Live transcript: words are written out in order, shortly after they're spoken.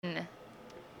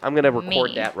I'm going to record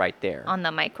me that right there. on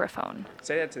the microphone.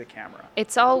 Say that to the camera.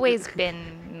 It's always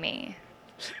been me.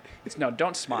 No,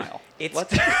 don't smile. Don't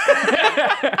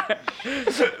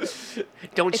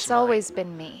It's smile. always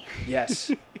been me.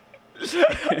 Yes.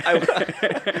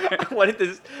 I wanted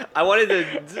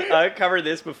to cover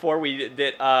this before we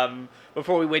did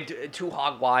before we went too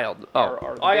hog wild.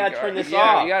 I gotta turn this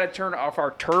off. You gotta turn off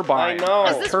our turbine. I know.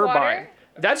 Is this turbine. water?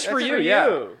 That's for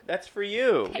you. That's for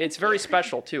you. It's very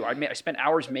special too. I spent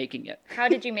hours making it. How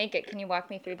did you make it? Can you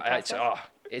walk me through the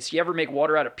process? You ever make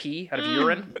water out of pee, out of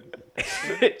urine?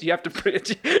 you have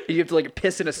to like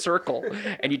piss in a circle,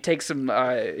 and you take some.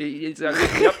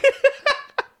 Yep.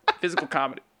 Physical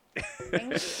comedy.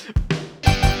 Thank you.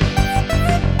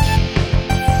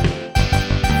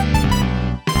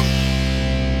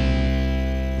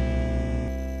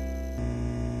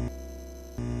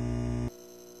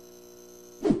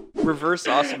 Reverse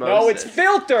osmosis. No, it's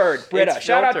filtered. Britta, It's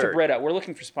shout out to filtered. Britta. We're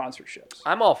looking for sponsorships.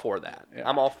 I'm all for that. Yeah.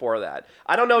 I'm all for that.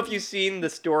 I don't know if you've seen the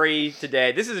story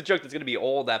today. This is a joke that's going to be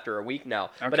old after a week now.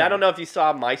 But Okay. I don't know if you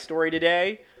saw my story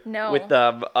today. No. With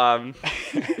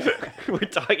we're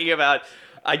talking about.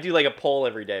 I do like a poll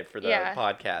every day for the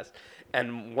podcast,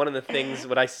 and one of the things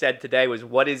what I said today was,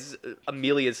 "What is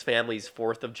Amelia's family's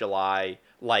 4th of July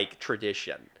like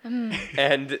tradition?"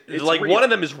 And like real. one of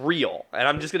them is real, and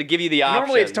I'm just going to give you the options.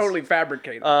 Normally it's totally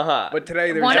fabricated. But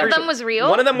today there's One of actually- them was real?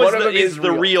 One of them is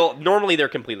the real. real. Normally they're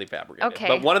completely fabricated. Okay.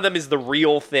 But one of them is the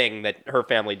real thing that her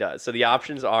family does. So the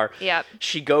options are: Yep.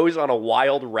 she goes on a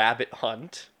wild rabbit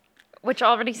hunt. Which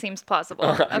already seems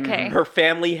plausible. Okay. Her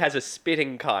family has a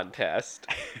spitting contest.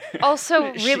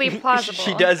 Also really plausible.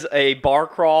 She does a bar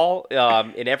crawl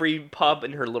in every pub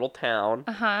in her little town.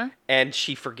 Uh-huh. And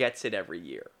she forgets it every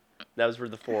year. Those were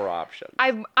the 4 options.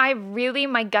 I really,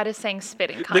 my gut is saying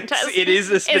spitting contest. It is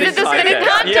the spitting Is it the contest.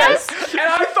 spitting Yes. contest? And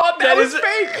I thought that was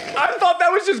fake. I thought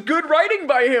that was just good writing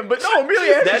by him. But no,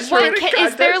 Amelia has That's a what- spitting Is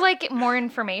contest. there like more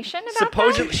information about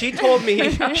Supposedly, that? she told me.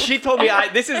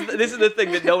 This is the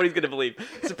thing that nobody's gonna believe.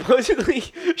 Supposedly,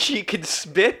 she can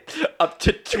spit up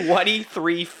to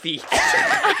 23 feet.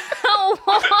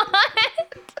 What?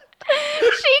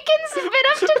 She can spit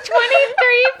up to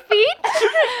 23 feet?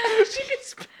 She can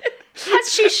spit.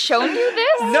 Has she shown you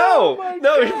this? No, my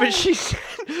no, God. but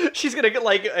she's gonna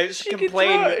like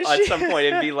complain throw- at some point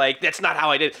and be like, "That's not how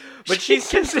I did." But she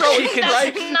says that she can.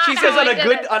 That's not She says how on I a did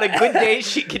good it. on a good day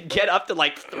she can get up to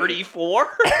like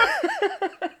 34.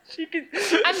 She can.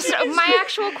 My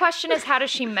actual question is, how does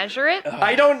she measure it?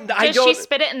 Does she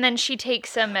spit it and then she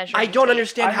takes a measurement? I don't tape?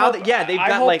 understand how. They've got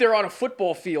I hope like. they're on a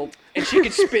football field and she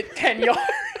can spit 10 yards.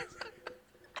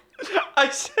 I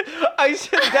said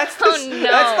that's the Oh, no.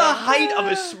 that's the height of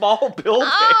a small building.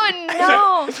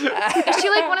 Oh no! Is she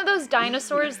like one of those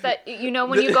dinosaurs that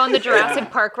when you go on the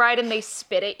Jurassic Park ride and they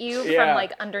spit at you Yeah. from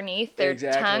like underneath their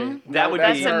tongue? That would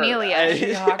That's be Amelia.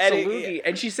 Absolutely.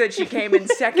 And she said she came in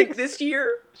second this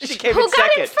year. She came Who in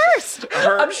got second. in first?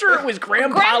 I'm sure it was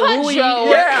Grandpa Louie. Joe.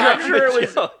 Yeah, I'm sure it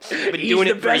was. Been He's doing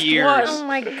the it for best years. one. Oh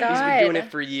my god! He's been doing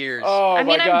it for years. Oh, I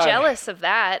mean, my God. I'm jealous of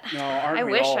that. No, aren't I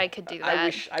we wish all? I could do that. I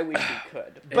wish we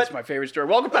could. It's my favorite story.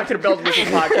 Welcome back to the Belgian Whistle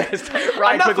Podcast.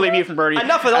 Ryan Quigley, me from Birdie.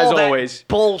 Enough with as all always. that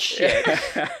bullshit.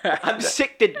 I'm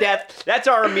sick to death. That's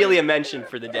our Amelia mention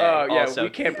for the day. Oh yeah, also. we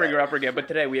can't bring her up again. But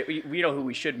today we know who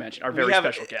we should mention. Our We very have-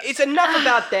 special guest. It's enough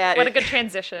about that. What a good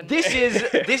transition. This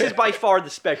is by far the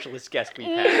specialist guest we've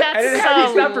had. That's and so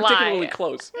it's not particularly lie.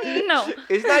 close. No.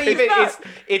 It's not even. not.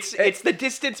 It's the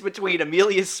distance between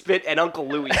Amelia's spit and Uncle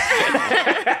Louis'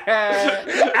 spit.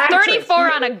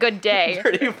 34 on a good day.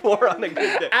 34 on a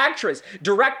good day. Actress,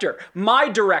 director, my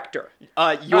director,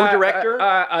 Your director,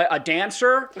 a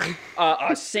dancer,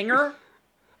 a singer,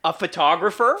 a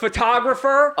photographer,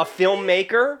 photographer, a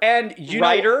filmmaker, and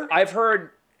writer. I've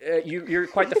heard you're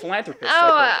quite the philanthropist.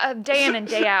 Oh, day in and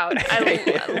day out.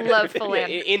 I love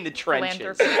philanthropy. in the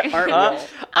trenches. Philanthropy. Aren't we all?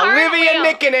 Aren't Olivia we all?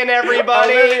 Nikkanen,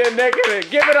 everybody. Olivia Nikkanen,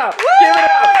 give it up, give it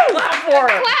up, clap for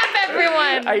her. Clap,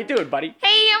 everyone. How you doing, buddy?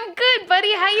 Hey, I'm good,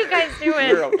 buddy. How you guys doing?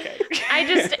 You're okay.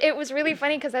 It was really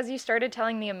funny because as you started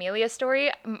telling the Amelia story,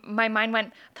 my mind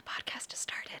went, the podcast has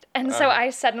started. And so I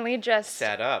suddenly just,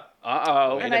 Set up.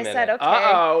 Uh-oh. and a I said, minute. okay,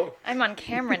 Uh-oh. I'm on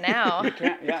camera now.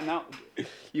 Yeah, no.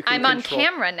 You can I'm on control-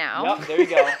 camera now. Nope, there you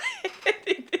go.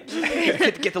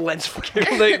 Get the lens,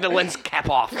 the lens cap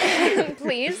off.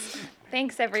 Please.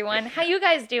 Thanks, everyone. How you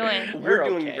guys doing? We're okay.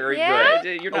 doing very Yeah?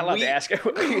 good. You're not allowed to ask. I'm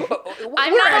We're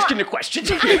not- asking the questions.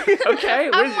 Okay.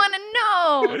 I want to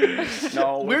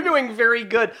know. No. We're doing very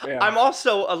good. Yeah. I'm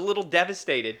also a little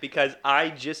devastated because I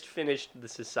just finished the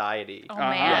society Oh,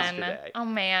 man. yesterday. Oh,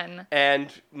 man.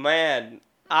 And man,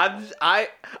 I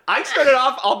started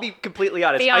off. I'll be completely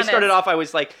honest. I started off. I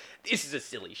was like, this is a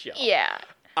silly show. Yeah.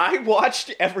 I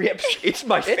watched every episode. It's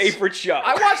my favorite show.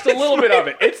 I watched a little bit of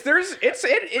it.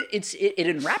 It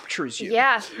enraptures you.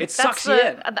 Yeah. It sucks you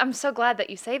in. I'm so glad that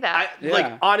you say that.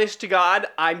 Like, honest to God,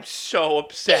 I'm so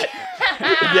upset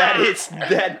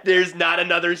that there's not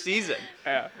another season.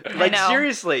 Yeah. Like,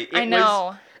 seriously. I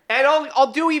know. And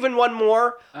I'll do even one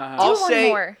more. I'll say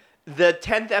more. The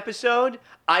 10th episode,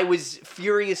 I was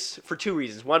furious for two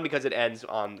reasons. One, because it ends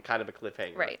on kind of a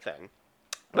cliffhanger thing.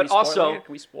 But also,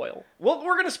 can we spoil? Well,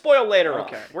 we're gonna spoil later on.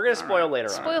 Okay. We're gonna spoil later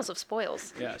on. Spoils of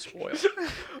spoils. Yeah, spoil.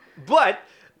 But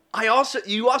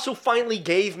you also finally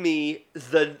gave me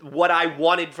what I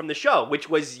wanted from the show, which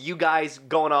was you guys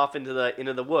going off into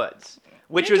the woods.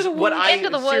 Which was what I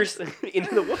seriously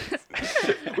into the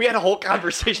woods. We had a whole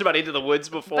conversation about Into the Woods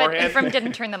beforehand. But Ephraim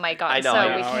didn't turn the mic on, I know,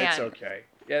 so we can't. It's okay.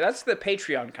 Yeah, that's the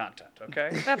Patreon content,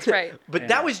 okay? That's right. But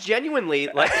that was genuinely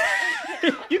like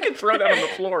you can throw that on the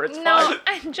floor. It's fine. No,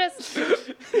 I'm just.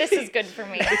 This is good for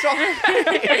me.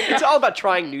 It's all about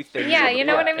trying new things. Yeah, you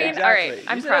know what I mean. Exactly. All right,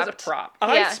 I'm Use it as a propped. prop.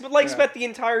 I spent the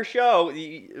entire show.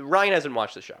 Ryan hasn't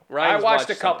watched the show. I watched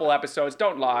a couple episodes.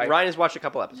 Don't lie. Ryan has watched a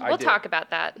couple episodes. We'll talk about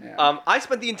that. Yeah. I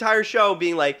spent the entire show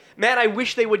being like, man, I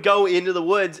wish they would go into the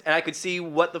woods and I could see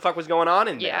what the fuck was going on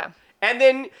in there. Yeah. And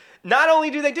then not only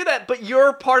do they do that, but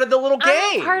you're part of the little game.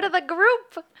 I'm a part of the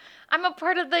group. I'm a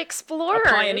part of the explorers. A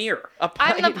pioneer.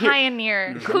 I'm the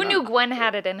pioneer. Who knew Gwen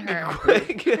had it in her?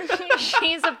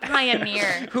 She's a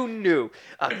pioneer. Who knew?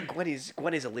 Gwen is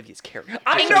Olivia's character.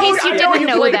 In case you didn't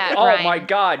know that, Oh Ryan. my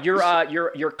God,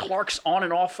 you're Clark's on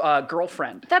and off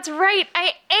girlfriend. That's right,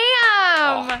 I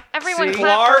am. Everyone See?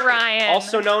 clap Clark, for Ryan.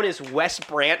 Also known as Wes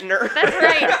Brantner. That's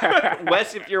right.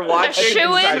 Wes, if you're watching,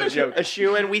 A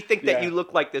shoo-in. We think that you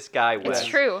look like this guy, Wes. It's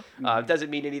true. Doesn't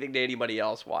mean anything to anybody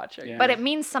else watching. Yeah. But it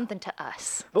means something to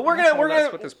us. But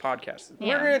That's what this podcast is.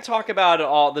 Yeah. We're gonna talk about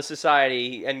all the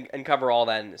society and cover all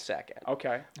that in a second.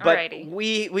 Okay. But Alrighty.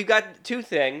 we've got two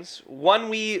things. One,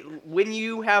 when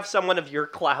you have someone of your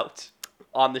clout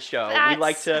on the show, That's we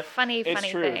like to. a funny It's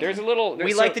true. thing. There's a little.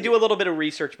 We like to do a little bit of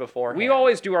research before. We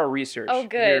always do our research. Oh,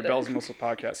 good. Here at Bells and Whistles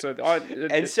podcast. So,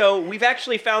 And so we've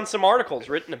actually found some articles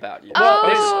written about you.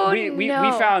 Oh, we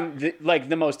found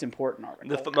the most important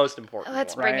article. The most important.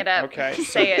 Let's one. bring it up. Okay.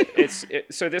 Say it.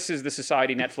 So this is the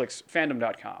Society Netflix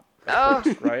fandom.com. Oh,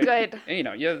 Right? good. And,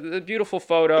 the beautiful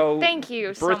photo. Thank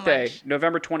you so Birthday, much.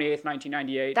 November 28th,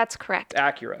 1998. That's correct.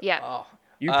 accurate. Yeah. Oh.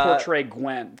 You portray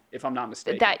Gwen, if I'm not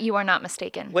mistaken. That you are not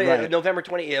mistaken. Wait, Right. November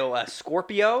 20th,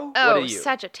 Scorpio? What Oh, are you?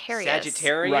 Sagittarius.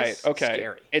 Sagittarius? Right, okay.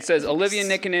 Scary. It says Olivia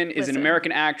Nikkanen is an Listen.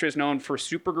 American actress known for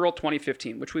Supergirl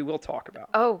 2015, which we will talk about.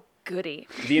 Oh, goody.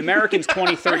 The Americans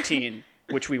 2013,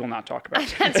 which we will not talk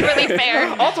about. That's really fair.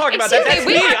 I'll talk about that. Excuse That's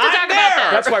me, me. we have to I'm talk about there. that.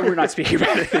 That's why we're not speaking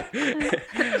about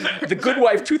it. The Good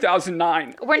Wife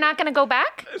 2009. We're not going to go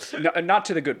back? No, not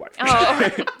to The Good Wife.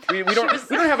 Oh. we don't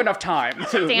have enough time.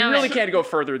 We Damn really it. can't go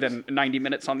further than 90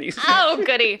 minutes on these. Oh,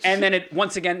 goody. And then it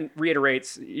once again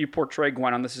reiterates you portray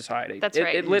Gwen on the Society. That's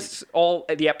right. It lists all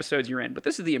the episodes you're in, but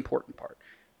this is the important part.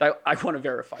 I want to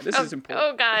verify. This is important.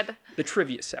 Oh, God. The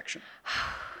trivia section.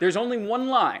 There's only one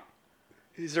line.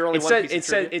 Is there only one piece of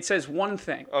trivia? It says one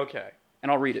thing, Okay. and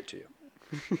I'll read it to you.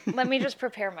 Let me just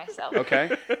prepare myself. Okay?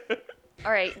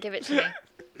 All right, give it to me.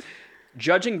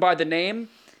 Judging by the name,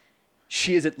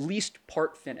 she is at least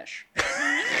part Finnish.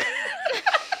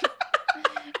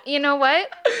 You know what?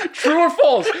 True or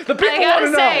false? The people I want gotta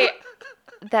to know. say,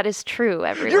 that is true,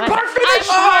 everyone. You're part Finnish!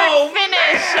 I'm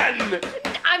part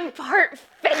Finnish! I'm part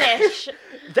Finnish!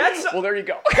 That's Well, there you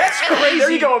go. that's crazy. There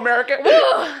you go, America.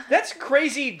 That's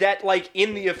crazy that like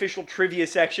in the official trivia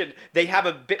section they have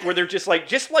a bit where they're just like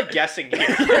guessing here.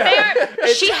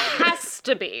 She has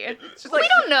to be. like, We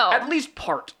don't know. At least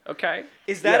part, okay?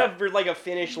 Is that a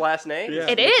Finnish last name? Yeah.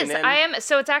 It is. Nikkanen?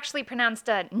 So it's actually pronounced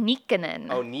Nikkanen.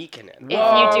 Oh, Nikkanen.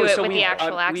 If you do it so with the we've,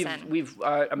 actual we've- accent. We've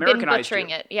Been Americanized butchering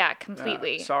you. it. Yeah,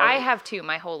 completely. sorry. I have too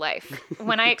my whole life.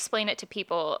 When I explain it to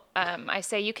people, I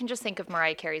say you can just think of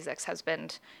Mariah Carey's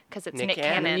ex-husband because it's Nick Nick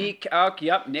Cannon.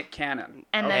 Cannon. Nick Cannon.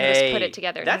 And then just put Hey, it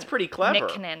together. that's pretty clever. Nick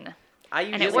Cannon. I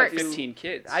And it usually works. do- 15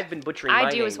 kids. I've been butchering I my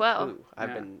do name as well. too.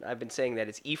 I've been saying that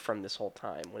it's Ephraim this whole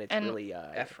time when it's And really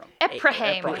Ephraim.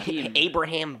 Ephraim.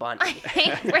 Abraham Bunny.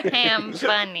 Abraham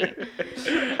Bunny.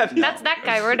 That's that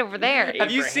guy right over there.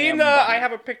 Have you seen Abraham Bunny. I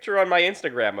have a picture on my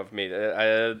Instagram of me.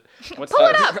 What's Pull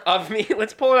that? it up. Of me.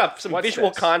 Let's pull it up. Some What's visual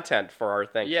this? content for our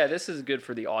thing. Yeah, this is good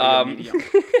for the audio medium.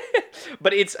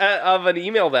 But it's of an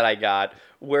email that I got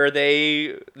where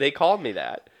they called me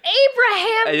that.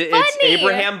 Abraham Bunny. It's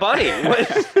Abraham Bunny.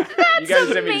 That's You guys send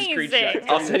me the amazing. screenshot.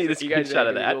 I'll send you the You guys screenshot of send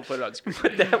it to me, that. We'll put it on screen.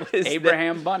 But that was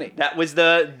Abraham Bunny. That was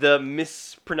the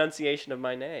mispronunciation of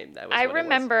my name. That was I what it was.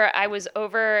 remember I was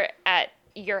over at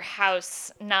your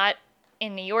house, not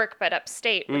in New York, but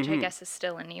upstate, which I guess is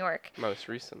still in New York. Most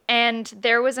recent. And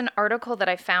there was an article that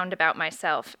I found about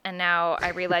myself, and now I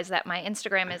realize that my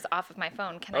Instagram is off of my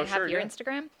phone. Can I have sure, your yeah.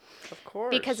 Instagram? Of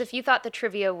course. Because if you thought the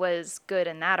trivia was good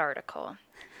in that article,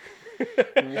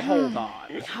 Hold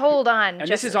on. hold on. And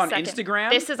just this is a on second. Instagram?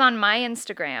 This is on my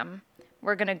Instagram.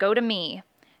 We're gonna go to me,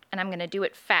 and I'm gonna do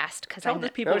it fast because Tell I the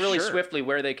know. people really sure. swiftly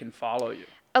where they can follow you.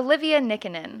 Olivia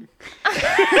Nikkanen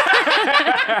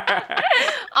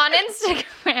on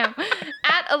Instagram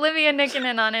at Olivia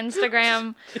Nikkanen on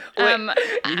Instagram.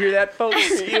 You hear that, folks?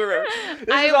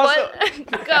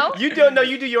 Go. You don't know.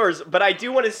 You do yours, but I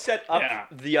do want to set up Yeah.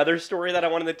 the other story that I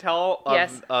wanted to tell.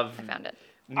 Yes, Of I found it.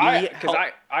 me. Because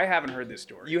I haven't heard this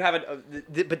story. You haven't,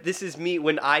 but this is me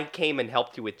when I came and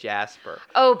helped you with Jasper.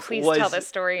 Oh, please tell this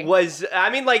story. I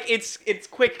mean, like it's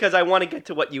quick because I want to get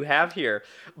to what you have here,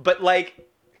 but like.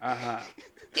 I'm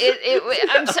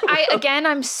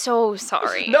so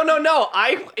sorry. No.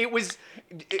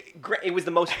 It was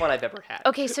the most fun I've ever had.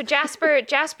 Okay, so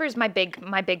Jasper's my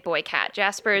big boy cat.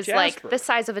 Jasper's like the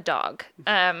size of a dog.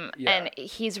 And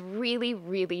he's really,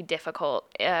 really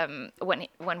difficult when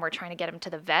we're trying to get him to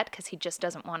the vet because he just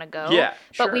doesn't want to go. Yeah,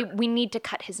 But sure. we need to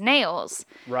cut his nails.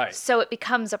 Right. So it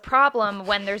becomes a problem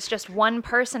when there's just one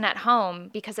person at home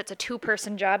because it's a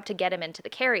 2-person job to get him into the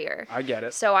carrier. I get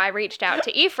it. So I reached out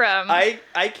to Ephraim. I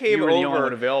came You were the only over.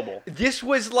 one available. This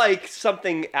was like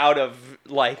something out of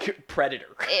like Predator.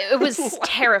 It was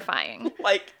terrifying.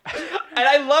 Like, and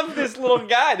I love this little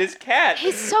guy, this cat.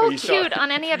 He's so You saw cute it. on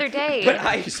any other day.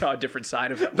 You saw a different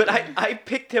side of him. But I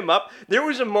picked him up. There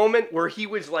was a moment where he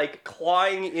was like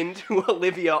clawing into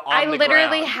Olivia on I the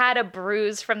literally ground. had a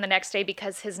bruise from the next day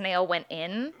because his nail went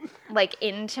in, like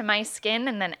into my skin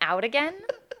and then out again.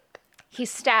 He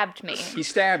stabbed me. He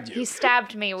stabbed you. He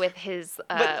stabbed me with his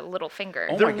little finger.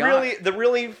 Oh my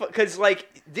God. Because like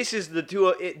this is the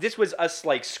duo. This was us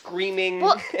like screaming.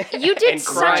 Well, you did and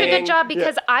such a crying. good job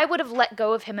because I would have let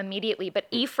go of him immediately, but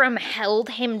Ephraim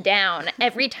held him down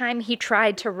every time he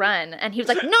tried to run, and he was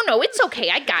like, "No, it's okay.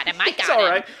 I got him. It's all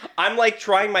right. I'm like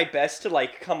trying my best to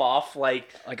like come off like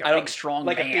a big strong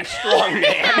man. a big strong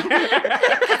man.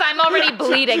 Because I'm already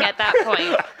bleeding at that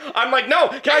point. I'm like, no,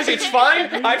 guys, it's fine.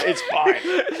 It's fine.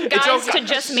 Guys, to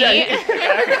just me.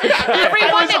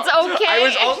 Everyone, it's okay. I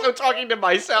was also talking to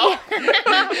myself.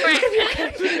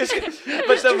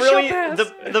 But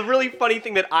the really funny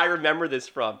thing that I remember this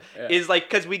from is like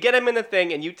because we get him in the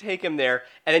thing and you take him there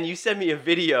and then you send me a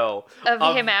video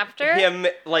of him after him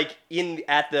like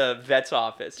at the vet's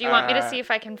office. Do you want me to see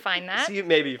if I can find that? See,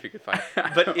 maybe if you could find it.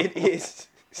 But it is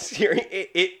serious.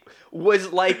 It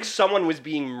was like someone was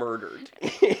being murdered in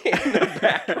the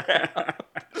background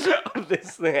of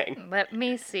this thing. Let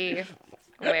me see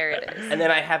where it is. And then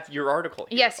I have your article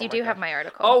here. Yes, Oh you my do God. have my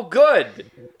article. Oh, good.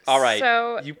 All right.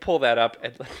 So- you pull that up.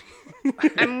 And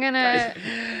I'm gonna.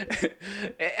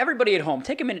 Everybody at home,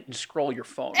 take a minute and scroll your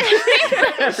phone.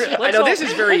 I know this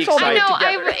is very let's all do I it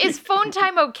exciting. know. together. Is phone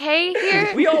time okay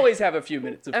here? We always have a few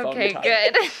minutes of phone Okay, time.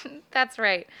 good. That's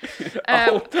right.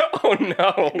 Oh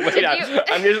no! Wait, Did you-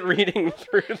 I'm just reading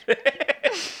through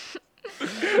this.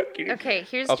 Okay,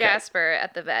 here's Okay. Jasper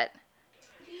at the vet.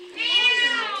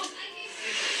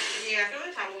 Yeah, go to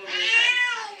the top a little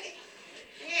bit.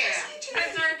 Yeah.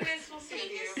 That's our principal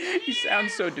studio. He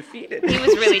sounds so defeated. He was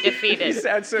really defeated. He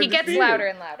sounds so He gets defeated. louder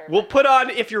and louder. We'll put on,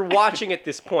 if you're watching at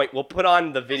this point, we'll put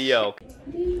on the video.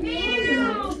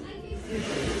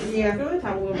 Yeah, go to the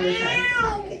top a little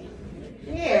bit.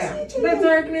 Yeah. That's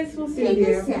our principal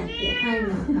studio. I'm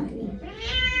not, honey.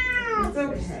 It's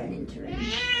okay.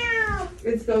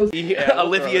 It's those.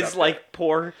 Olivia's like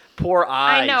poor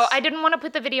eyes. I know. I didn't want to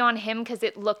put the video on him because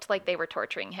it looked like they were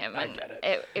torturing him, and get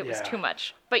it. it was Yeah. too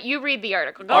much. But you read the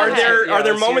article. Go Are ahead. there Yeah,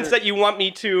 let's moments hear it. that you want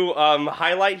me to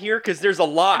highlight here? Because there's a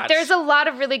lot. There's a lot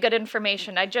of really good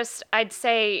information. I'd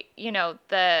say,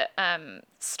 the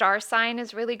star sign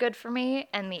is really good for me,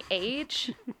 and the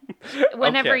age.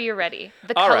 Whenever Okay. you're ready.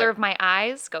 The All color right. of my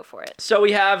eyes, go for it. So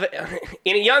we have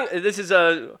this is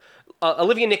a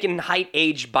Olivia Nikkanen height,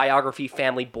 age, biography,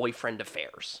 family, boyfriend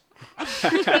affairs.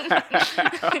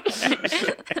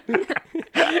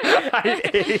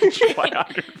 Age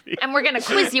biography. And we're gonna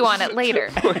quiz you on it later.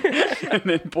 And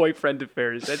then boyfriend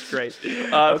affairs. That's great.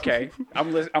 Okay,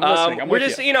 I'm listening. I'm we're with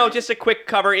just, you. just a quick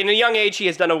cover. In a young age, he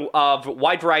has done a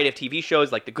wide variety of TV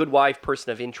shows like The Good Wife,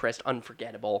 Person of Interest,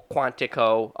 Unforgettable,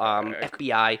 Quantico,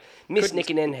 FBI. Miss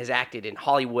Nikkanen has acted in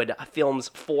Hollywood films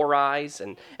Four Eyes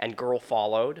and Girl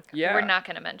Followed. Yeah. We're not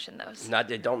gonna mention those.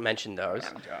 Don't mention those.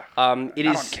 It Not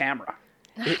is on camera.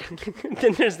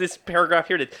 Then there's this paragraph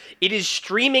here that it is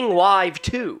streaming live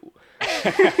too. Wait,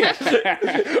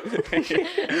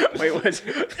 what's...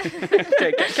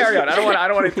 Okay, carry on. I don't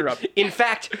want to interrupt. In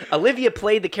fact, Olivia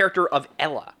played the character of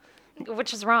Ella.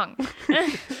 Which is wrong.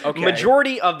 Okay.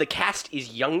 Majority of the cast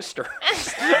is youngsters.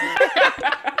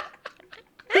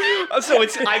 So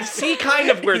I see kind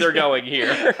of where they're going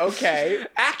here. Okay.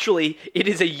 Actually, it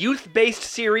is a youth-based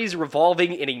series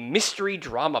revolving in a mystery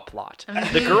drama plot.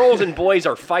 The girls and boys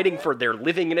are fighting for their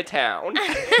living in a town.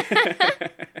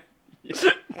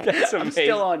 That's amazing. I'm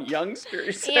still on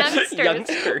youngsters.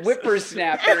 Youngsters.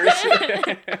 Whippersnappers.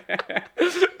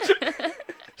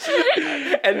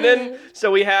 And then,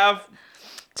 so we have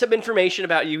some information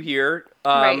about you here.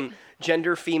 Right.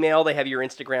 Gender, female. They have your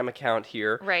Instagram account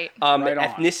here. Right. Right on.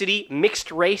 Ethnicity,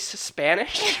 mixed race,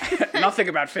 Spanish. Nothing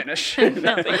about Finnish.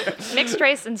 Mixed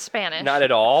race and Spanish. Not at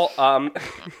all.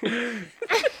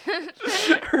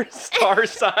 Her star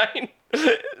sign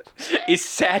is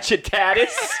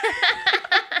Sagittarius.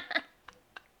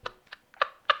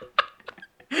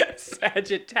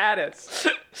 Sagittarius.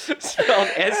 Spelled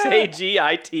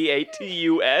Sagitatus.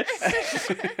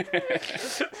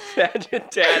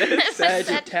 Sagittarius.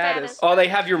 Sagittarius. Oh, they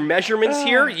have your measurements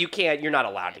here. You're not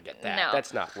allowed to get that. No.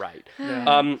 That's not right.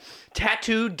 Yeah.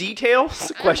 Tattoo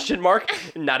details? ?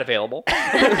 Not available.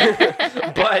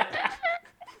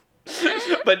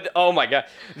 But oh my god,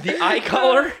 the eye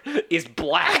color is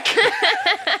black.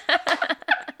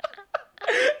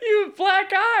 You have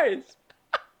black eyes.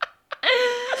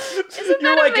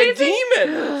 You're like amazing? a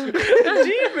demon. A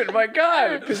demon, my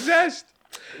God, possessed.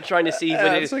 I'm trying to see.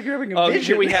 It's like you're having a vision.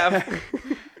 Here we have.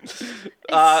 so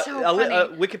funny.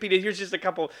 Wikipedia. Here's just a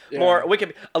couple more.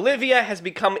 Wikipedia. Olivia has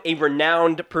become a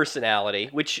renowned personality,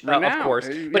 which of course,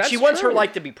 but she wants her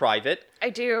life to be private. I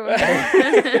do.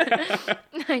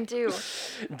 I do.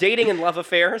 Dating and love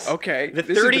affairs. Okay. The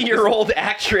 30-year-old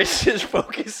actress is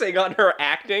focusing on her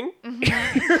acting.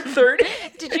 You're 30.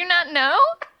 Did you not know?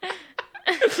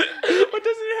 What,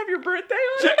 doesn't it have your birthday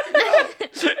on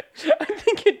it? I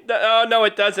think it. Oh no,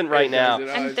 it doesn't right now.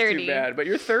 I'm it's 30. Too bad, but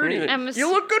you're 30. I'm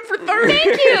You look good for 30. Thank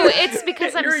you. It's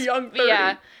because I'm You're a young 30.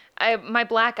 Yeah. My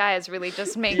black eyes really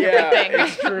just make Yeah, everything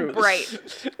it's true. bright.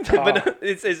 But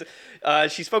it says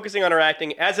she's focusing on her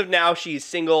acting. As of now, she's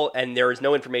single, and there is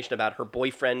no information about her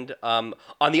boyfriend. On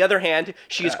the other hand,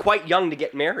 she is quite young to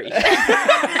get married.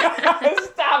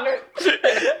 Stop it.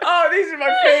 Oh, these are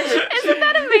my favorite. Isn't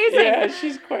that amazing? Yeah,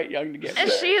 she's quite young to get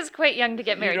married. She is quite young to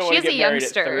get You married. don't She wanna is a get married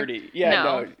youngster. At 30. Yeah,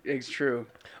 no, it's true.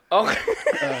 Oh,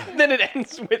 then it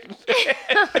ends with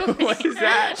What is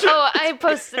that? Oh, I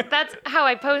posted. That's how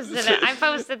I posted it. I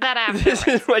posted that after. this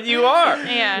is what you are.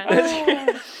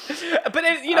 Yeah. But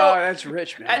Oh, that's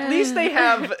rich, man. at least they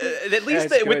have. At least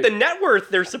That's with good. the net worth,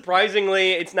 they're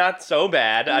surprisingly. It's not so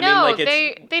bad. I No, mean,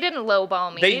 like they didn't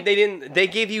lowball me. They didn't. They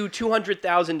gave you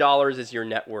 $200,000 as your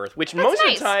net worth, which most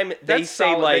nice. of the time they That's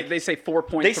say solid. like they say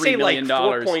 $4.3 they say like million.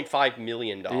 $4.5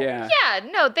 million. Yeah. Yeah,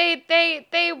 no,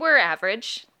 they were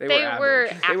average. They They were were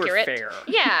average. They were accurate. fair.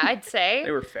 Yeah, I'd say.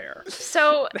 They were fair.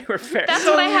 So They were fair. that's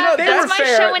what I have. They That's were my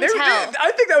fair. show and They were- tell.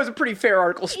 I think that was a pretty fair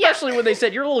article, especially when they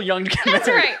said you're a little young to get That's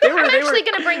married. right. They were, I'm they actually were,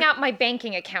 going to bring out my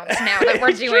banking accounts now that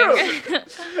we're doing.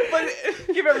 But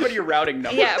give everybody your routing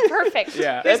number. Yeah, perfect.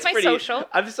 Yeah. Here's That's my pretty. social.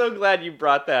 I'm so glad you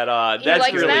brought that on. You That's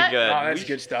liked really that? good. Oh, that's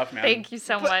good stuff, man. Thank you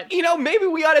so much. Maybe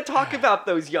we ought to talk about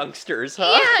those youngsters,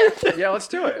 huh? Yeah, Yeah, let's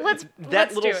do it. let's That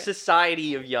little do it.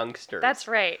 society of youngsters. That's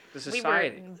right. The We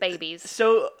society. were babies.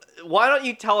 So why don't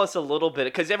you tell us a little bit?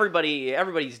 Because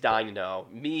everybody's dying to know.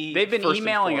 Me. They've been first and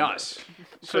emailing foremost. us.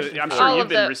 So I'm All sure you've of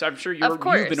been. the- I'm sure of you've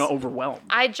course. been overwhelmed.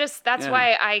 That's Yeah.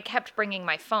 why I kept bringing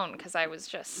my phone because I was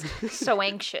just so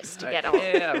anxious to get on.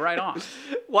 Yeah, right on.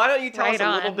 Why don't you tell us Right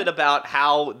a little on. bit about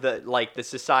how the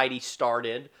society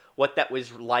started, what that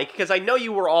was like? Because I know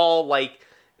you were all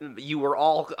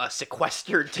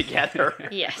sequestered together.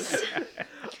 Yes.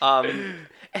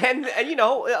 And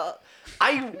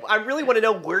I really want to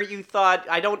know where you thought.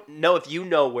 I don't know if you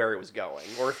know where it was going,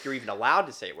 or if you're even allowed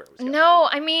to say where it was going. No,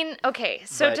 I mean, okay.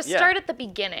 So But, to yeah. start at the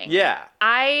beginning. Yeah.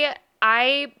 I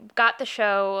I got the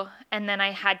show, and then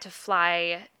I had to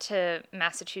fly to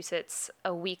Massachusetts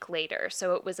a week later.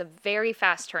 So it was a very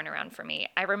fast turnaround for me.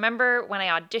 I remember when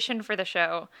I auditioned for the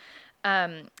show,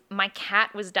 my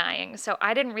cat was dying, so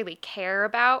I didn't really care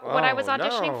about what I was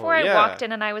auditioning for. I walked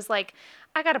in and I was like,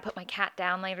 I got to put my cat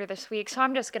down later this week, so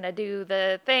I'm just going to do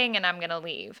the thing and I'm going to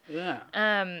leave. Yeah.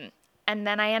 And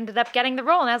then I ended up getting the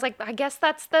role, and I was like, I guess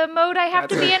that's the mode I have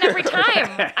to be in every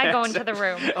time I go into the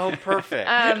room. Oh, perfect.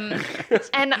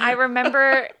 And I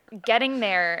remember getting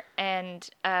there, and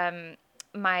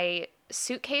my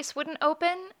suitcase wouldn't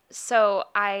open, so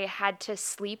I had to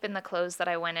sleep in the clothes that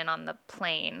I went in on the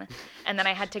plane, and then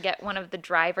I had to get one of the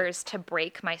drivers to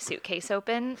break my suitcase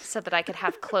open so that I could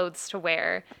have clothes to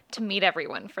wear to meet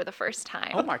everyone for the first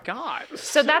time. Oh my God.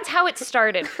 So that's how it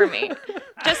started for me.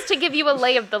 Just to give you a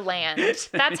lay of the land.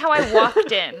 That's how I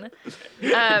walked in.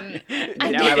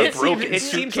 It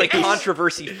seems like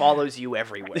controversy follows you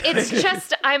everywhere. It's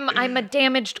just I'm a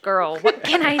damaged girl. What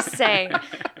can I say?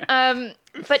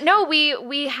 But no,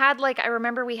 we had I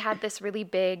remember we had this really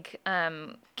big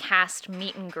cast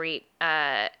meet and greet,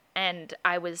 and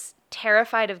I was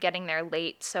terrified of getting there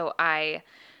late, so I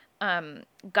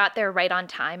got there right on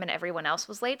time and everyone else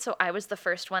was late, so I was the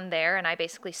first one there, and I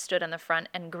basically stood in the front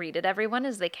and greeted everyone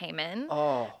as they came in.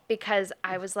 Because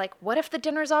I was like, what if the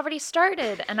dinner's already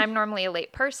started? And I'm normally a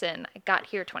late person. I got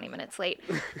here 20 minutes late.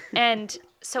 And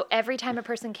so every time a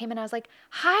person came in, I was like,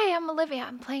 hi, I'm Olivia.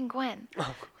 I'm playing Gwen.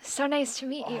 So nice to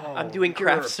meet you. I'm doing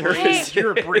craft service. Hey.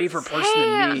 You're a braver person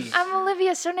than me. I'm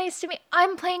Olivia. So nice to meet you.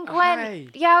 I'm playing Gwen. Hi.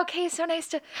 Yeah, okay. So nice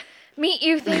to meet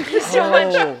you. Thank you so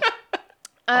much.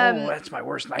 That's my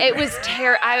worst nightmare. It was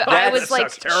I was like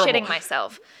terrible. shitting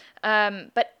myself.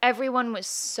 But everyone was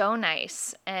so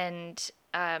nice, and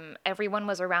everyone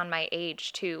was around my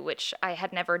age too, which I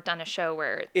had never done a show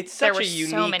where It's there such were a unique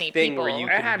so many thing people. where you It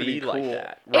can had to be be like cool.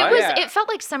 that, It right? was. Yeah. It felt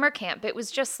like summer camp. It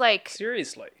was just like,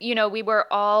 Seriously. we were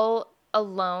all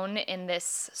alone in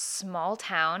this small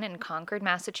town in Concord,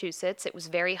 Massachusetts. It was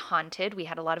very haunted. We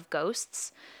had a lot of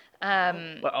ghosts.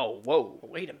 Whoa.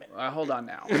 Wait a minute. Hold on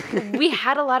now. We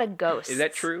had a lot of ghosts. Is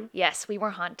that true? Yes, we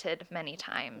were haunted many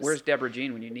times. Where's Deborah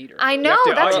Jean when you need her? I know, You have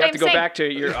to, that's you what have I'm to go saying. back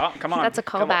to your. Oh, come on. That's a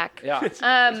Come on. callback. Yeah.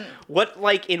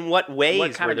 In what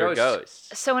ways kind were of there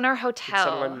ghosts? So in our hotel,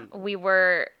 someone- we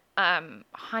were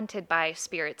haunted by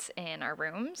spirits in our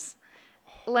rooms.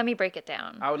 Let me break it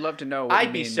down. I would love to know. What I'd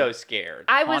you be mean. so scared.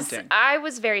 haunting. I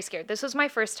was very scared. This was my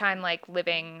first time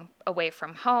living away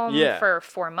from home Yeah. for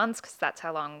 4 months, because that's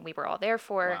how long we were all there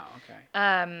for. Wow.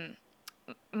 Okay.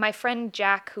 My friend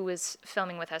Jack, who was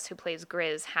filming with us, who plays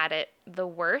Grizz, had it the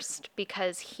worst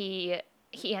because he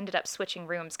ended up switching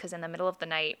rooms, because in the middle of the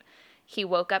night he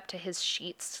woke up to his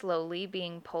sheets slowly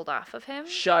being pulled off of him.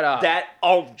 Shut up.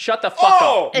 Shut the fuck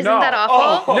Oh! up. Isn't No. that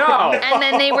awful? No. And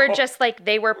then they were just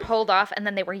they were pulled off and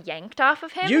then they were yanked off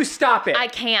of him. You stop it. I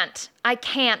can't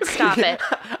stop it.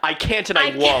 I can't and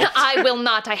I can't- won't. I will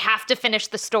not. I have to finish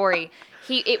the story.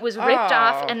 It was ripped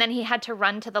off, and then he had to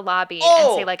run to the lobby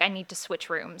and say I need to switch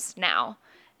rooms now.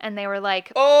 And they were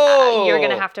like, you're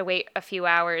going to have to wait a few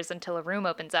hours until a room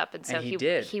opens up. And so And he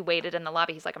did. he waited in the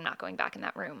lobby. He's like, I'm not going back in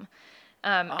that room.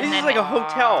 This is like a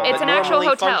hotel. It's that an actual normally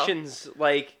hotel. Functions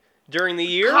during the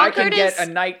year. I can Concord get is- a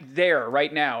night there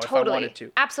right now if I wanted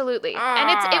to. Absolutely.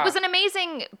 And it was an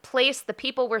amazing place. The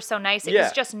people were so nice. It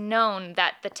was just known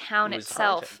that the town It was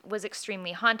itself was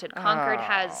extremely haunted. Concord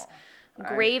has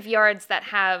graveyards that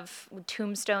have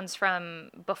tombstones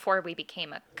from before we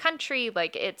became a country. It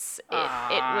was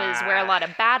where a lot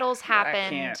of battles happened.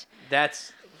 can't.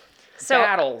 That's So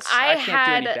battles. I can't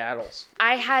had do any battles.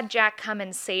 I had Jack come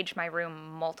and sage my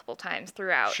room multiple times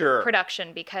throughout Sure.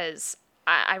 production, because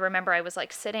I remember I was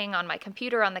sitting on my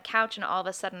computer on the couch, and all of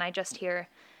a sudden I just hear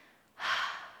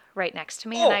right next to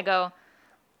me, and I go,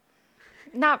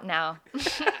 not now.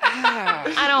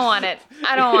 I don't want it.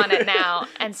 I don't want it now.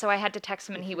 And so I had to text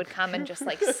him, and he would come and just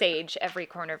sage every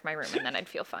corner of my room, and then I'd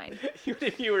feel fine.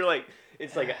 you were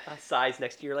it's like a size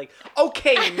next to you. You're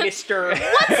okay, mister.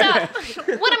 What's up?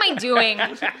 What am I doing?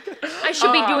 I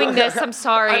should be doing this. I'm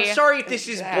sorry. I'm sorry if this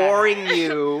is boring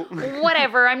you.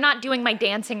 Whatever. I'm not doing my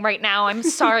dancing right now. I'm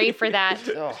sorry for that.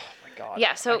 Oh my god.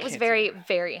 Yeah, so I it was can't very, do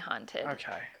very haunted. that.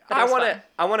 Okay. But it was fun.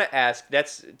 I want to ask.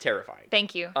 That's terrifying.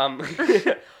 Thank you.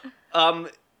 I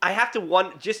have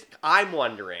to I'm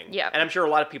wondering. Yeah. And I'm sure a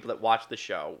lot of people that watch the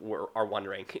show are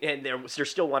wondering, and they're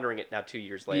still wondering it now 2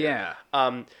 years later.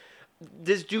 Yeah.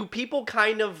 Do people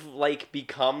kind of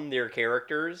become their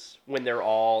characters when they're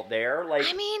all there?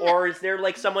 I mean- or is there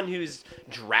someone who's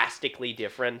drastically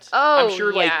different? Oh, I'm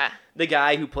sure yeah. the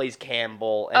guy who plays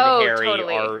Campbell and Oh, Harry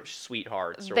totally. are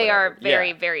sweethearts. Or They are whatever. very,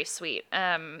 Yeah. very sweet.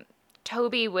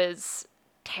 Toby was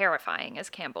terrifying as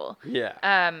Campbell. Yeah.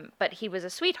 But he was a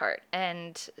sweetheart,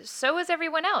 and so was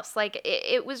everyone else. Like,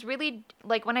 it was really,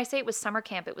 like, when I say it was summer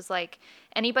camp, it was like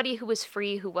anybody who was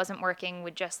free, who wasn't working,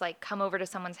 would just, like, come over to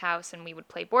someone's house, and we would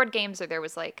play board games, or there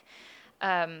was, like,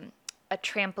 a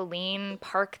trampoline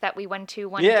park that we went to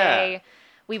one day.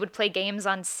 We would play games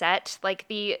on set. Like,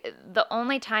 the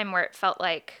only time where it felt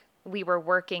like we were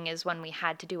working is when we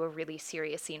had to do a really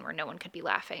serious scene where no one could be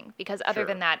laughing, because other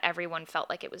than that, everyone felt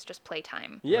like it was just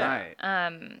playtime. Yeah.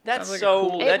 Right. That's like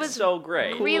that's so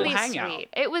great. Really hangout. sweet.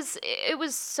 It was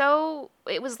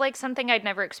like something I'd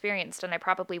never experienced, and I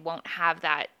probably won't have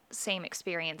that same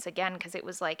experience again, because it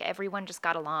was like everyone just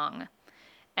got along,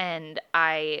 and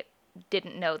I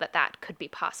didn't know that could be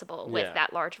possible with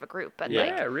that large of a group. But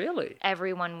really.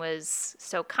 Everyone was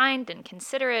so kind and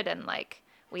considerate, and like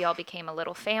we all became a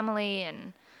little family.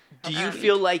 And do you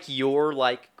feel like you're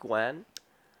like Gwen?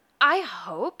 I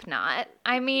hope not.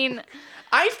 I mean,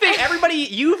 I think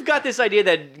you've got this idea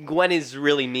that Gwen is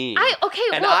really mean.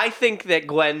 And I think that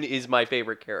Gwen is my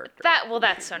favorite character.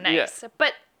 That's so nice. Yeah.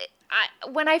 But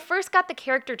when I first got the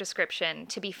character description,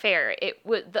 to be fair,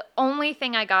 the only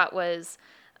thing I got was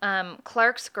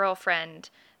Clark's girlfriend,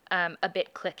 a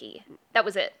bit cliquey. That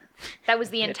was it. That was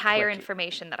the entire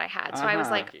information that I had. So I was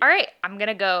like, all right, I'm going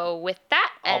to go with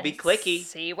that and I'll be cliquey.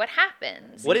 See what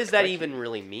happens. What does that even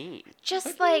really mean?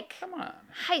 Just like come on.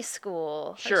 High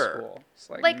school. Sure.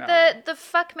 Like the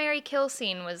fuck, marry, kill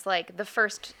scene was like the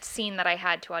first scene that I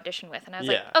had to audition with. And I was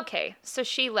like, okay, so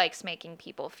she likes making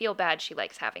people feel bad. She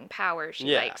likes having power.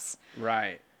 She likes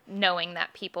knowing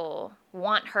that people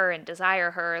want her and desire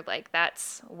her. Like,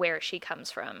 that's where she comes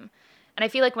from. And I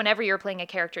feel like whenever you're playing a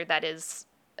character that is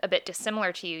a bit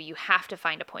dissimilar to you, you have to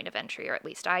find a point of entry, or at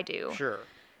least I do. Sure.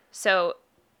 So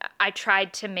I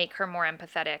tried to make her more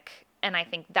empathetic, and I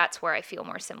think that's where I feel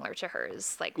more similar to her,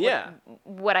 is like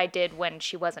what I did when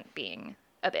she wasn't being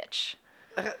a bitch.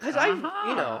 Because I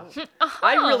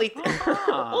really...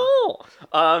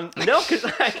 no, because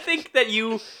I think that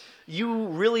you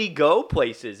really go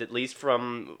places, at least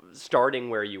from starting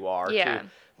where you are to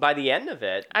by the end of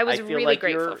it. I was feel really like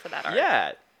grateful for that art.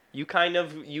 Yeah. You kind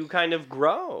of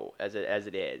grow as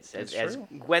it is. As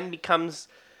Gwen becomes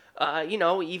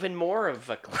even more of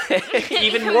a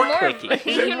even more cliquey.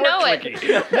 You know it.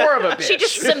 More of a bitch. She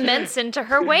just cements into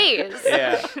her ways.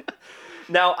 Yeah.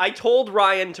 Now, I told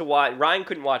Ryan to watch. Ryan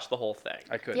couldn't watch the whole thing.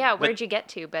 I couldn't. Yeah, where'd you get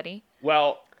to, buddy?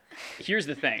 Well, here's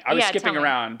the thing. I was skipping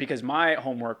around because my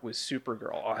homework was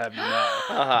Supergirl, I'll have you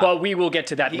know. But we will get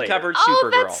to that later. He covered Supergirl. Oh,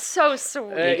 that's so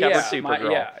sweet. He covered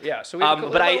Supergirl. Yeah. So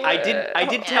but I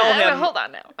did tell him. Hold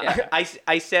on now.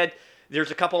 I said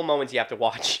there's a couple of moments you have to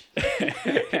watch in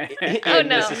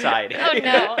the society. Oh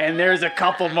no. And there's a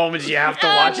couple moments you have to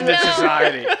watch in the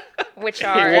society. Which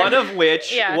are one of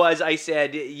which was, I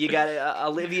said, you got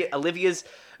Olivia's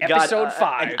Episode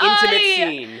 5. An intimate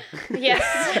scene. Yes.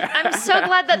 I'm so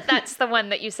glad that's the one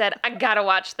that you said, I gotta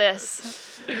watch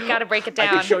this. Gotta break it down.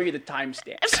 I can show you the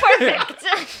timestamp. Perfect.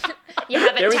 You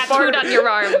have it tattooed on your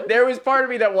arm. There was part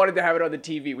of me that wanted to have it on the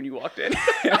TV when you walked in.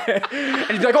 And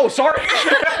you'd be like, oh, sorry.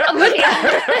 Olivia.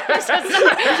 I'm so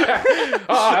sorry.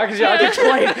 I can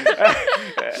explain.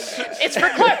 It's for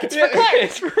Clark.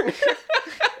 It's for Clark.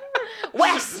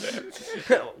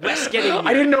 Wes getting...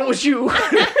 I didn't know it was you.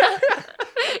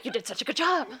 You did such a good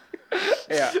job.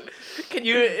 Yeah. Can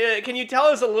you tell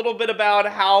us a little bit about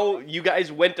how you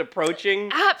guys went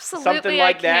approaching something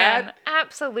like that?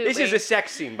 Absolutely. This is a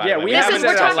sex scene, by the way.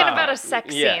 We're talking about a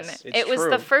sex scene. Yes, it was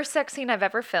the first sex scene I've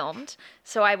ever filmed,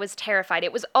 so I was terrified.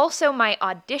 It was also my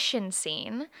audition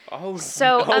scene.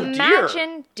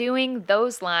 Imagine doing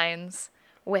those lines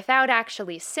without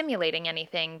actually simulating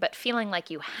anything, but feeling like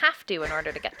you have to in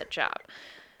order to get the job.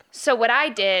 So what I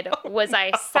did was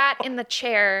I sat in the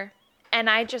chair and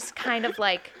I just kind of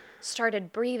like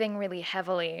started breathing really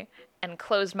heavily and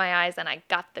closed my eyes, and I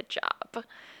got the job.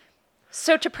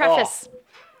 So to preface...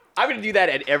 I'm going to do that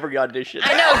at every audition.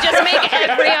 I know, just make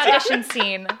every audition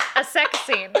scene a sex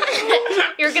scene.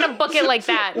 You're going to book it like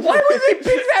that. Why would they pick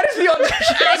that as the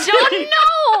audition I don't know.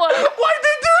 Why did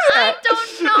they do that? I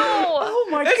don't know. Oh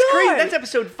my God. That's crazy. That's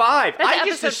episode 5. I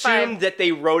just episode assumed 5. that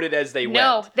they wrote it as they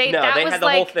went. They had the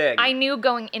whole thing. I knew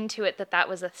going into it that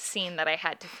was a scene that I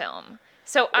had to film.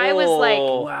 So I was like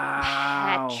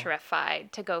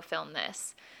petrified to go film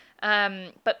this.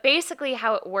 But basically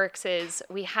how it works is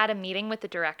we had a meeting with the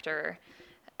director,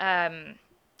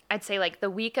 I'd say like the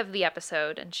week of the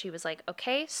episode, and she was like,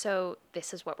 okay, so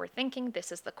this is what we're thinking.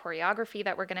 This is the choreography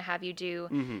that we're going to have you do.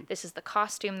 Mm-hmm. This is the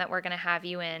costume that we're going to have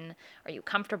you in. Are you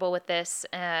comfortable with this?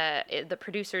 The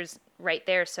producer's right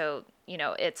there, so,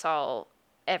 it's all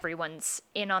everyone's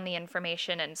in on the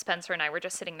information, and Spencer and I were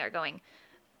just sitting there going,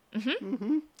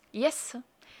 yes,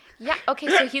 yeah, okay,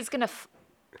 so he's gonna,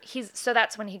 so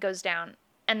that's when he goes down,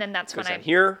 and then that's when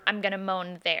I'm gonna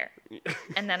moan there,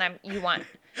 and then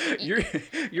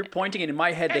You're pointing, and in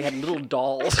my head they had little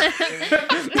dolls. So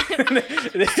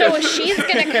she's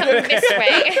gonna come this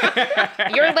way.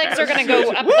 Your legs are gonna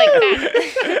go up like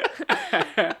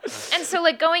that. And so,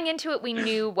 like, going into it, we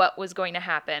knew what was going to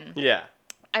happen. Yeah.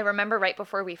 I remember right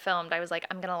before we filmed, I was like,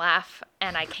 I'm gonna laugh,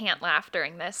 and I can't laugh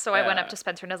during this. So I went up to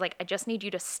Spencer and I was like, I just need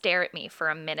you to stare at me for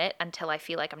a minute until I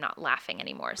feel like I'm not laughing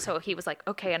anymore. So he was like,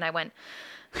 okay, and I went.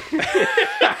 And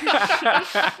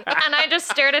I just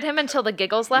stared at him until the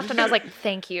giggles left, and I was like,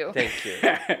 thank you. Thank you.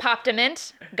 Popped a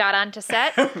mint, got onto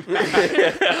set.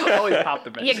 Always pop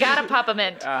the mint. You gotta pop a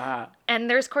mint. Uh-huh. And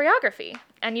there's choreography,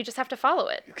 and you just have to follow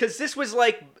it. Because this was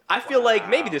like, I feel like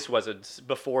maybe this wasn't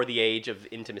before the age of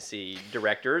intimacy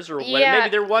directors, or maybe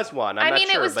there was one. I'm not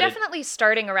sure, it was definitely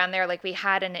starting around there. Like, we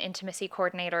had an intimacy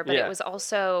coordinator, but it was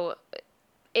also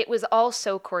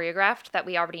choreographed that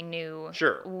we already knew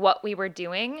what we were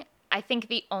doing. I think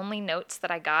the only notes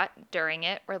that I got during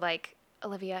it were like,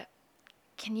 Olivia,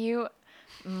 can you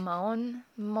moan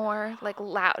more, like,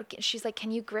 loud? She's like,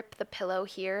 can you grip the pillow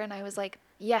here? And I was like,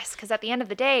 yes, because at the end of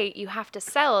the day, you have to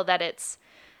sell that it's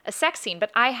a sex scene.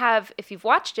 But I have, if you've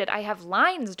watched it, I have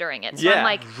lines during it. So I'm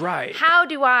like, how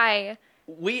do I...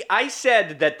 I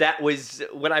said that was,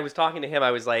 when I was talking to him,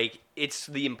 I was like, it's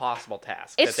the impossible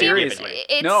task. It's seriously.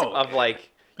 Of like,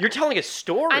 you're telling a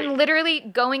story. I'm literally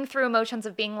going through emotions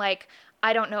of being like,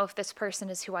 I don't know if this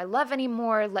person is who I love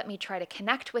anymore. Let me try to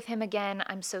connect with him again.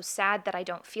 I'm so sad that I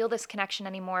don't feel this connection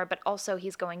anymore, but also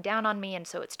he's going down on me, and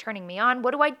so it's turning me on.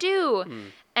 What do I do?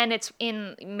 And it's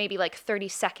in maybe like 30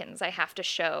 seconds I have to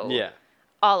show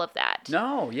all of that.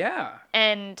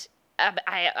 And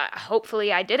I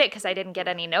hopefully I did it because I didn't get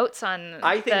any notes on.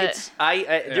 I think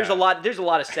there's a lot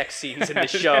of sex scenes in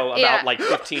this show about like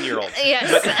 15-year-olds.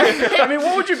 Yes. But, I mean,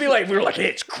 what would you be like? We were like,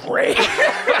 it's great.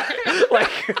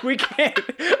 Like, we can't.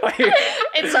 Like,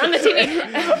 it's on the TV.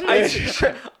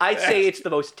 I'd say it's the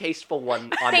most tasteful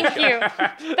one on the show.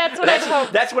 Thank you. That's what I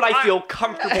hope. That's what I feel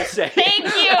comfortable saying. Thank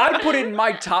you. I'd put it in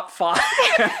my top 5.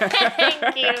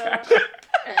 Thank you.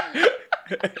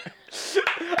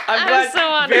 I'm glad. So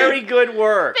honored. Very good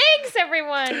work. Thanks,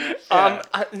 everyone.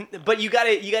 But you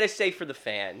gotta say for the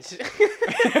fans.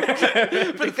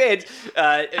 For the fans,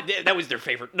 that was their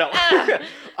favorite. No.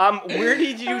 Where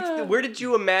did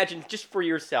you imagine, just for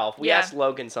yourself? We asked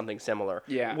Logan something similar.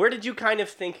 Yeah. Where did you kind of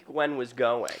think Gwen was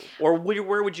going, or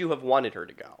where would you have wanted her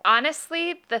to go?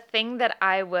 Honestly, the thing that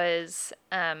I was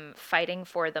fighting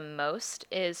for the most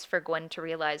is for Gwen to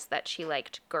realize that she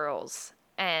liked girls.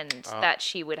 And that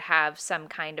she would have some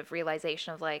kind of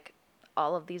realization of, like,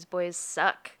 all of these boys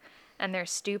suck and they're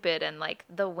stupid, and, like,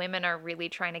 the women are really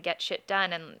trying to get shit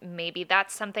done, and maybe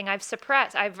that's something I've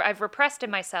suppressed. I've repressed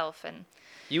in myself. And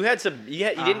you had some you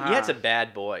had some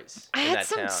bad boys in that town.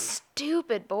 I had some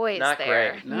stupid boys Not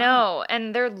there. Great. No,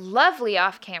 and they're lovely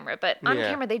off camera, but on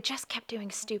camera they just kept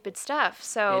doing stupid stuff.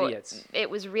 So idiots.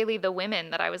 It was really the women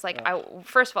that I was like,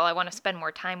 first of all, I want to spend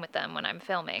more time with them when I'm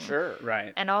filming. Sure.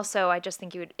 Right. And also, I just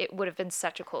think it would have been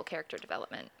such a cool character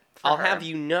development. I'll have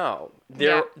you know,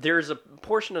 there's a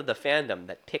portion of the fandom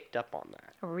that picked up on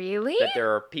that. Really? That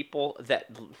there are people that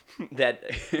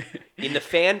in the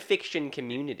fan fiction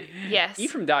community. Yes.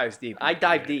 Ephraim dives deep. I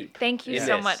dive deep. Thank you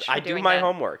so much for I doing do my that.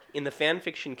 homework. In the fan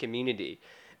fiction community,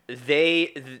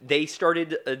 they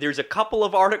started. There's a couple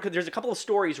of articles. There's a couple of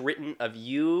stories written of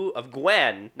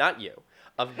Gwen, not you.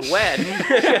 Of Gwen.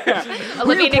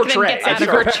 Olivia Nikkanen gets out of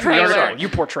her trailer. You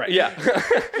portray. Yeah.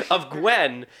 Of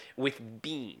Gwen with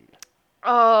Bean.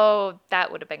 Oh,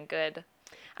 that would have been good.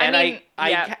 I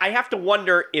have to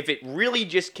wonder if it really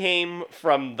just came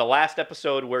from the last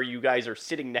episode where you guys are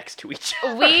sitting next to each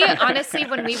other. We, honestly,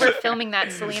 when we were filming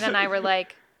that, Selena and I were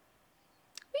like,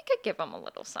 we could give him a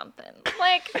little something.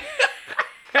 Like...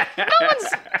 No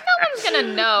one's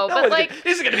gonna know,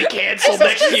 this is gonna be canceled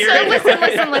next year.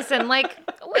 Listen. Like,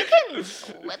 the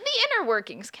inner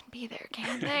workings can be there,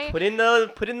 can't they? Put in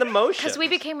the motion. Because we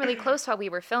became really close while we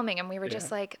were filming, and we were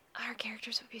just like, our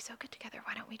characters would be so good together.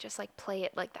 Why don't we just like play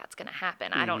it like that's gonna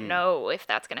happen? I don't know if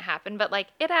that's gonna happen, but like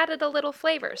it added a little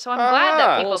flavor. So I'm glad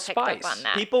that people picked up on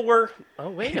that. People were. Oh,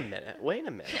 wait a minute.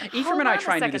 Ephraim and I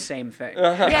try and do the same thing.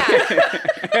 Yeah.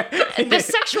 The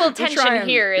sexual tension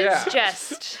here is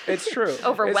just. It's true.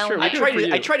 Overwhelming. It's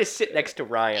true. I try to sit next to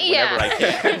Ryan whenever I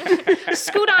can.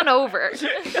 Scoot on over.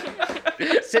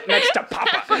 Sit next to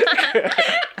Papa.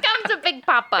 Comes a big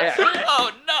Papa. Yeah. Oh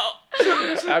no.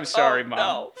 I'm sorry, Mom.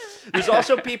 No. There's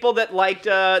also people that liked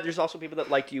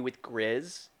you with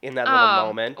Grizz in that little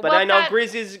moment. But I know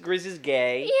Grizz is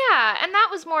gay. Yeah, and that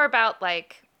was more about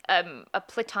like a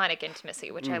platonic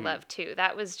intimacy, which I love too.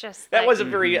 That was just that was a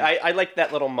very I liked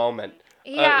that little moment.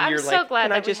 Yeah, I'm so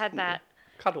glad that we had that.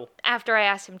 Cuddle. After I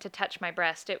asked him to touch my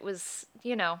breast, it was,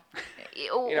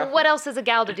 what else is a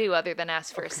gal to do other than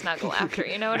ask for a snuggle after?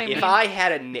 You know what I mean? If I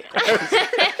had a nickel.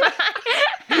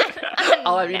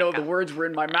 I'll have you know the words were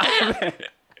in my mouth.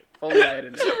 Only I had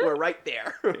a nickel. We're right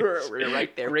there. We're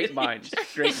right there. Great minds.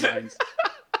 Great minds.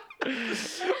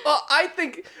 Well, I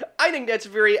think that's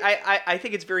I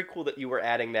think it's very cool that you were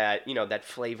adding that, that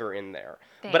flavor in there.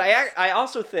 Thanks. But I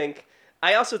also think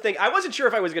I wasn't sure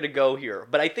if I was going to go here,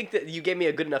 but I think that you gave me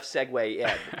a good enough segue in.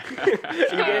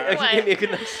 You gave me a good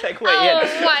enough segue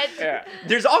in. What? Yeah.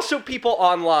 There's also people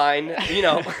online,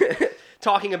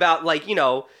 talking about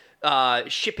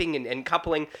shipping and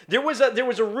coupling. There was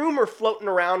a rumor floating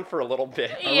around for a little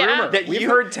bit. Yeah. That We've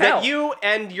heard tell. That you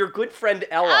and your good friend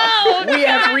Ella. Oh, We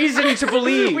have reason to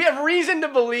believe. We have reason to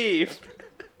believe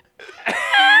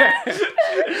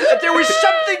that there was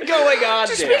something going on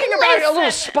there. Speaking about a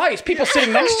little spice, people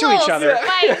sitting next to each other.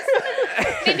 Spice.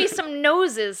 Maybe some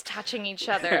noses touching each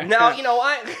other. Now,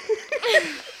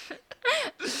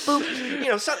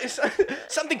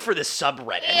 something for the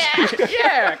subreddit. Yeah.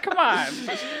 Yeah, come on.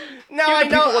 No, Give I the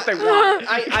know people what they want.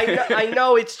 I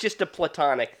know it's just a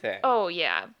platonic thing. Oh,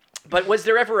 yeah. But was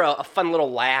there ever a fun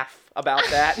little laugh about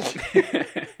that?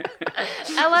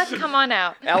 Ella, come on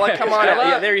out. Ella, come on out. Ella?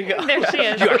 Yeah, there you go. There she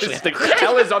is. You actually have to.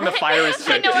 Ella's on the fire I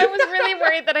escape. know, I was really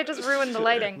worried that I just ruined the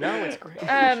lighting. No, it's great.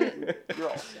 You're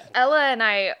all set. Ella and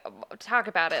I talk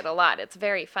about it a lot. It's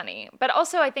very funny. But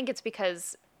also I think it's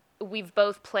because we've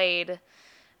both played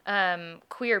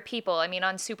queer people. I mean,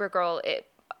 on Supergirl,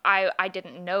 I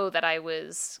didn't know that I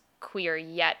was queer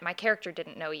yet. My character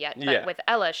didn't know yet. But with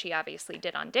Ella, she obviously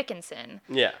did on Dickinson.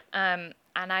 Yeah.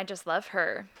 And I just love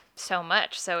her so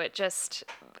much. So it just,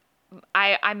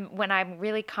 I'm when I'm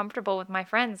really comfortable with my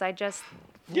friends, I just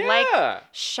like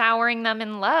showering them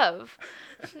in love.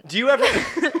 Do you ever?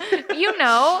 You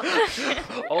know.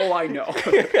 Oh, I know.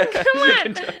 Come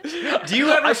on. Do you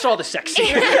ever? I saw the sex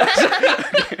scene.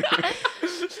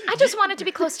 I just wanted to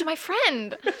be close to my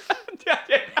friend.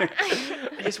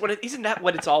 Isn't that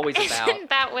what it's always about? Isn't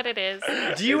that what it is?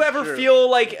 Do you ever feel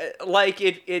like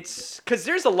it's because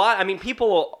there's a lot? I mean,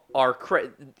 people are.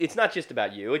 It's not just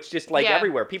about you. It's just like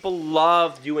everywhere. People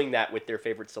love doing that with their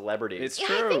favorite celebrities. It's Yeah,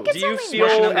 true. I think it's Do you only feel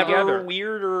natural. ever Together.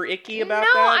 weird or icky about No,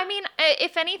 that? I mean,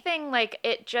 if anything, like,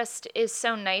 it just is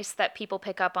so nice that people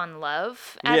pick up on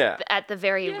love at the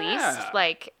very least.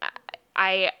 Like,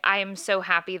 I'm so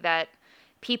happy that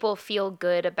people feel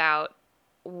good about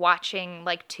watching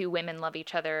like two women love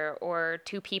each other or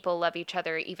two people love each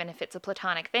other, even if it's a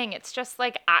platonic thing. It's just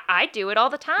like I do it all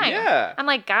the time. Yeah. I'm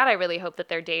like, God, I really hope that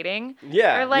they're dating.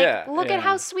 Yeah, Or like, yeah, look at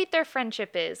how sweet their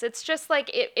friendship is. It's just like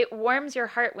it warms your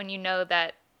heart when you know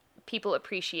that people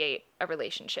appreciate a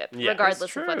relationship,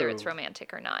 regardless of whether it's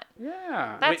romantic or not.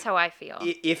 Yeah. That's how I feel.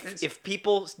 If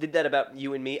people did that about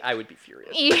you and me, I would be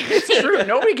furious. It's true.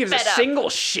 Nobody gives a Fed up. single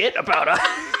shit about us.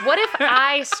 What if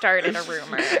I started a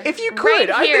rumor? If you could, Right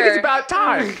I think here. it's about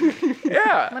time.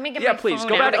 Yeah. Let me get yeah, my please phone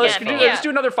go back. out Let's again. let's do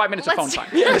another 5 minutes of phone time.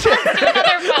 Let's do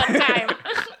another phone time.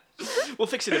 We'll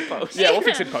fix it in post. Yeah, we'll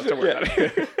fix it in post. Don't worry about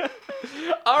it.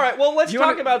 All right. Well, let's You talk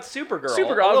wanna- about Supergirl.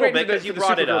 Supergirl, a I'll little get bit into because the you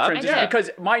brought it Supergirl up. transition, Okay. because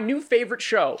my new favorite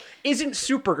show isn't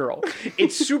Supergirl.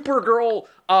 It's Supergirl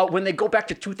when they go back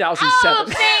to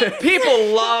 2007. People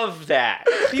love that.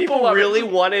 People love it. really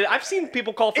wanted. I've seen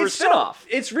people call for a so- spinoff.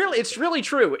 It's really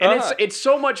true, and it's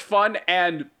so much fun.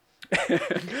 And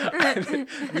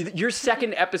your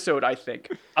second episode, I think,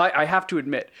 I have to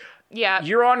admit, Yeah.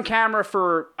 you're on camera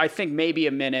for I think maybe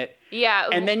a minute. Yeah.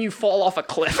 And then you fall off a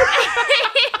cliff.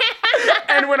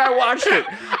 And when I watched it,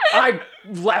 I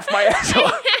laughed my ass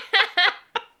off.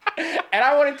 And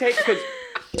I want to take, because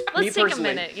Let's take a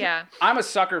minute. Yeah. I'm a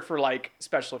sucker for like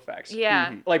special effects.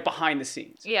 Yeah. Like behind the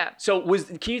scenes. Yeah. So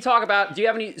can you talk about, do you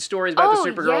have any stories about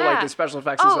the Supergirl, like the special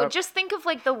effects and Oh, stuff? just think of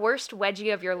like the worst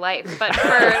wedgie of your life, but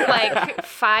for like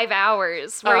 5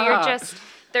 hours where you're just,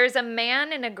 there's a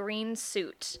man in a green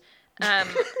suit.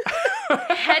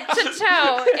 Head to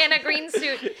toe in a green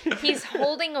suit. He's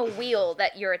holding a wheel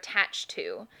that you're attached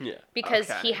to. Yeah. Because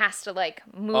Okay. he has to like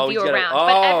move he's you gotta- around.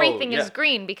 But oh, everything is yeah.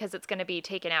 green because it's going to be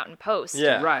taken out in post.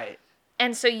 Yeah. Right.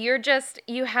 And so you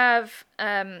have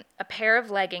a pair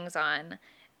of leggings on,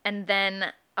 and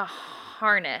then a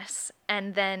harness,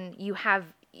 and then you have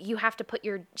you have to put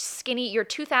your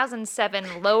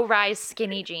 2007 low-rise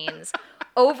skinny jeans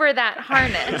over that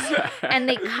harness, and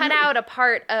they cut out a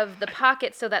part of the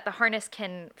pocket so that the harness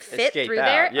can fit Escape through out,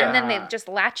 there, yeah. and then they just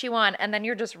latch you on, and then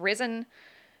you're just risen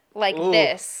like Ooh.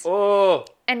 this. Oh.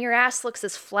 And your ass looks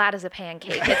as flat as a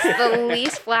pancake. It's the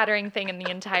least flattering thing in the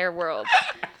entire world.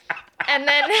 And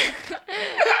then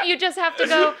you just have to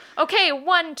go, okay,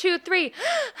 1, 2, 3.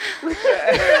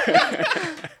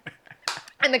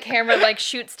 And the camera like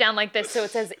shoots down like this, so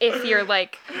it's as if you're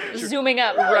like zooming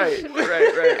up. Right.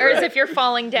 Or as if you're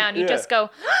falling down. You just go,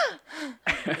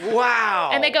 Wow.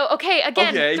 and they go, okay,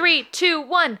 again, 3, 2,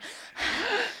 1.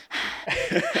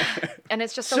 And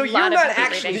it's just So a you're lot of not heavy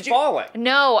actually breathing. falling.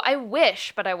 No, I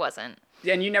wish, but I wasn't.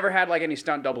 And you never had like any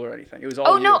stunt double or anything. It was all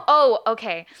Oh, you. no. Oh,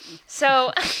 okay.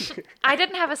 So I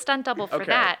didn't have a stunt double for Okay.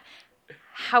 that.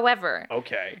 However,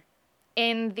 Okay.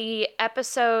 in the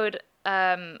episode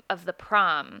of the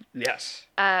prom, Yes.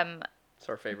 It's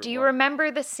our favorite do you one.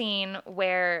 remember the scene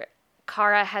where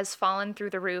Kara has fallen through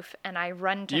the roof and I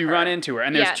run to her? You run into her,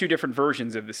 and there's Yeah. 2 different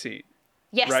versions of the scene.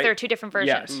 Yes, right? there are 2 different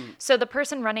versions. Yes. So the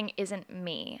person running isn't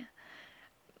me.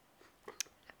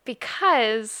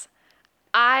 Because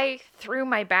I threw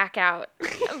my back out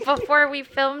before we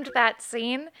filmed that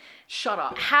scene. Shut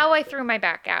up. How I threw my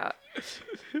back out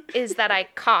is that I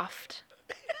coughed.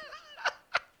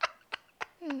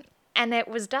 And it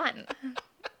was done.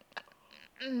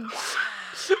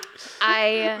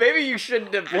 Maybe you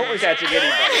shouldn't have been catching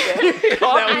anybody.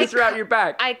 That was throughout your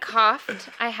back. I coughed.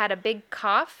 I had a big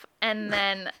cough, and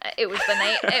then it was the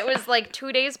night. It was like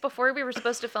 2 days before we were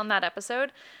supposed to film that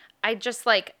episode. I just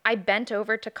like I bent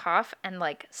over to cough, and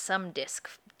like some disc,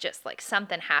 just like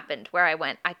something happened where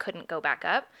I couldn't go back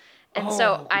up, and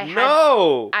so I had.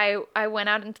 No. I went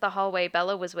out into the hallway.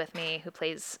 Bella was with me, who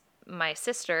plays my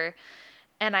sister,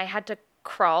 and I had to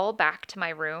crawl back to my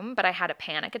room, but I had a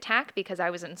panic attack because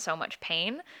I was in so much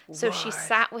pain. So she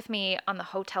sat with me on the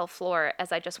hotel floor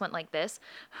as I just went like this.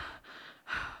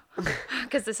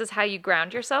 Because this is how you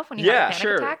ground yourself when you have a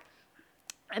panic attack.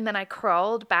 And then I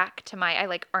crawled back to I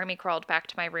like army crawled back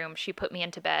to my room. She put me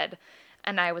into bed.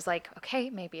 And I was like,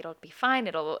 okay, maybe it'll be fine.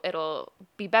 It'll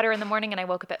be better in the morning. And I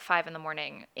woke up at 5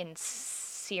 a.m. in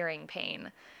searing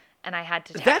pain. And I had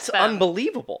to text them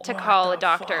unbelievable. to call a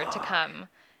doctor to come.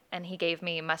 And he gave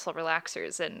me muscle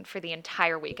relaxers. And for the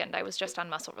entire weekend, I was just on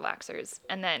muscle relaxers.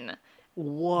 And then...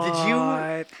 What? Did you?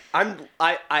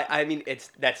 I mean,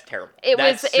 that's terrible. It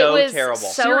that's was terrible.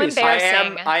 so Seriously.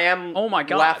 embarrassing. I am. Oh my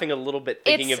God. Laughing a little bit,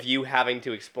 thinking It's- of you having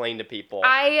to explain to people.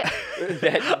 I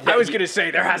I was gonna say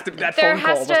there has to that there phone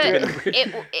call has must have to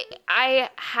been. I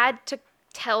had to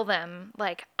tell them,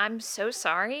 like, I'm so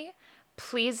sorry.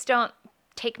 Please don't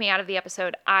take me out of the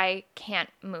episode. I can't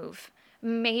move.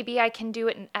 Maybe I can do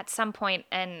it at some point.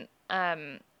 And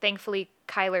thankfully,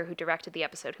 Kyler, who directed the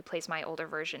episode, who plays my older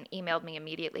version, emailed me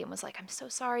immediately and was like, I'm so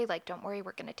sorry. Like, don't worry.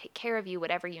 We're going to take care of you,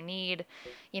 whatever you need.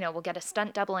 You know, we'll get a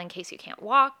stunt double in case you can't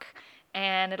walk,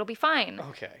 and it'll be fine.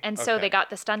 Okay, And so okay. they got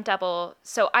the stunt double.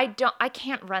 So I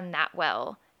can't run that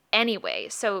well anyway.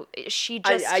 So she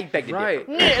just... I beg to Right.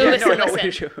 Listen, no,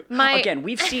 listen. Again,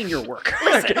 we've seen your work.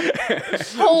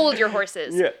 Hold your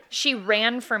horses. Yeah. She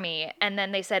ran for me, and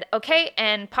then they said, okay,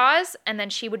 and pause, and then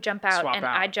she would jump out, Swap and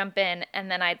out. I'd jump in, and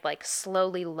then I'd like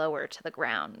slowly lower to the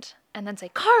ground, and then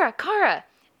say, Kara,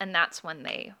 and that's when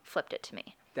they flipped it to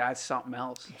me. That's something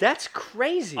else. That's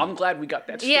crazy. I'm glad we got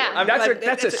that story. Yeah. I'm that's, glad-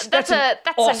 that's an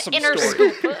awesome an inner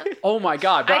story. scoop. Oh my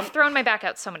God! But I've thrown my back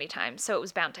out so many times, so it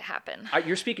was bound to happen.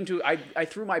 you're speaking to. I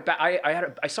threw my back.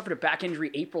 I suffered a back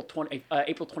injury April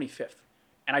 25th,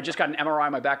 and I just got an MRI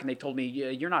on my back, and they told me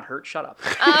you're not hurt. Shut up.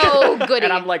 Oh, goody.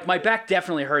 And I'm like, my back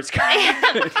definitely hurts.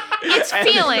 It's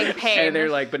feeling pain. And they're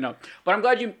like, but no. But I'm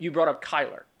glad you brought up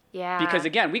Kyler. yeah. Because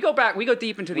again, we go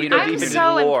deep into the We go I'm deep into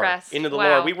so the lore. impressed. Into the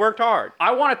Wow. lore. We worked hard.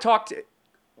 I want to talk to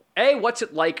what's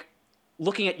it like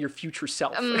looking at your future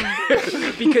self?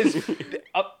 Because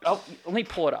let me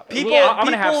pull it up. People- I'm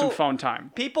gonna have people- some phone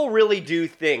time. People really do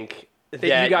think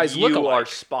that you guys look are alike.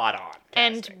 spot on.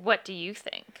 And what do you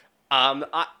think?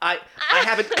 I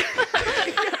haven't.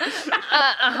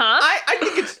 I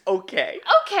think it's okay.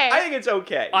 Okay. I think it's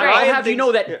okay. I'll Ryan have you thinks-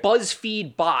 know that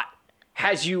BuzzFeed bot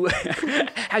has you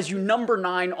number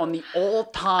 9 on the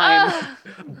all-time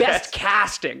best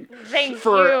casting Thank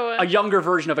for you. a younger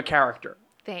version of a character.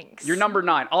 Thanks. You're number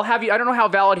 9. I'll have you. I don't know how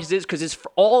valid his is because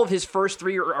all of his first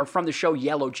 3 are from the show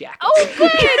Yellow Jackets.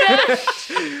 Oh,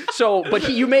 good. So, but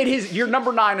you made you're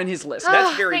number 9 on his list.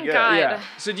 That's very Thank good. God. Yeah.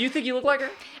 So do you think you look like her?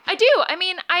 I do. I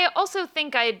mean, I also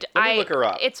think Let me look her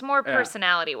up. It's more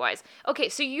personality-wise. Okay,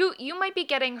 so you might be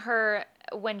getting her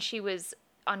when she was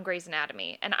on Grey's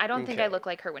Anatomy, and I don't think I look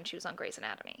like her when she was on Grey's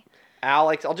Anatomy.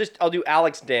 Alex, I'll do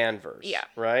Alex Danvers. Yeah.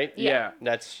 Right? Yeah.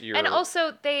 That's your... And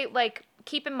also, they, like,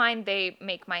 keep in mind, they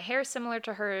make my hair similar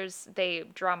to hers. They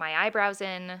draw my eyebrows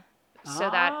in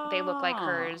so that they look like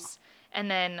hers. And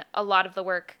then a lot of the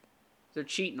work... They're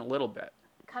cheating a little bit.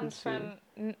 Comes from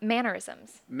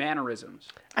mannerisms. Mannerisms.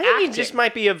 I think you just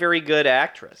might be a very good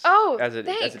actress. Oh, as it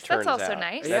thanks. turns That's also out.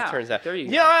 nice. That turns out. There you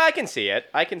go. Yeah, I can see it.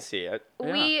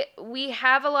 We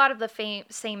have a lot of the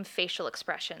same facial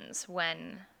expressions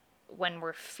when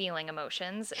we're feeling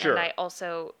emotions. Sure. And I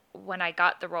also, when I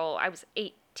got the role, I was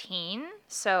 18,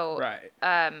 so Right.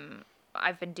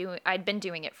 I'd been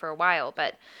doing it for a while,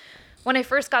 but when I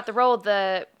first got the role,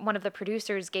 one of the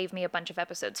producers gave me a bunch of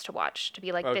episodes to watch to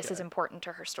be like, this is important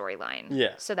to her storyline. Yeah.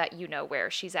 So that you know where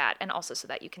she's at, and also so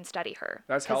that you can study her.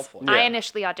 That's 'Cause helpful. I Yeah.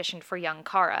 initially auditioned for young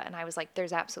Kara, and I was like,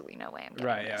 there's absolutely no way I'm getting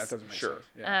Right, yeah, this. that doesn't make sense.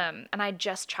 Yeah. And I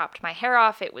just chopped my hair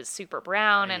off. It was super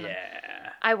brown, and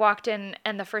Yeah. I walked in,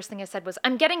 and the first thing I said was,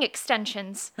 I'm getting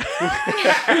extensions. So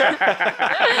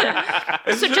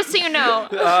just so you know,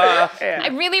 I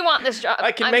really want this job.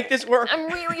 I can make this work.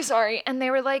 I'm really sorry. And they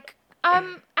were like,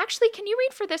 actually, can you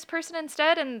read for this person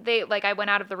instead? And I went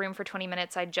out of the room for 20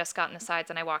 minutes. I'd just gotten the sides,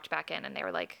 and I walked back in, and they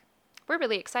were like, we're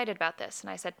really excited about this. And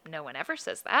I said, no one ever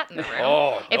says that in the room.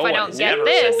 Oh, if no I don't one's get ever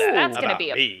this, said that that's going to about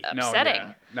be me.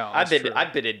 upsetting. No, I've that's been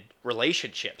true. in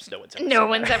relationships. No one's ever No said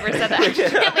one's that. ever said that.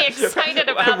 I'm really excited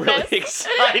about I'm really this.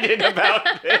 excited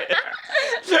about this.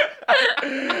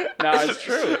 No, it's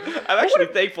true. I'm actually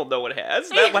thankful no one has.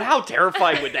 How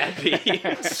terrifying would that be?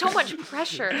 So much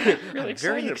pressure. I'm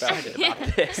very excited it.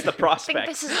 about this. The I think prospect.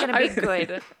 this is going to be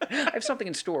good. I have something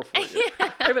in store for you.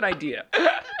 I have an idea.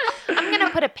 I'm going to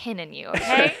put a pin in you,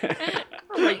 okay?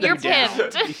 You're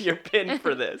pinned. You're pinned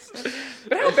for this.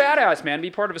 But how badass, man, to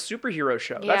be part of a superhero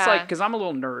show. That's Yeah. like, because I'm a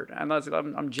little nerd. And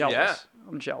I'm jealous. Yeah.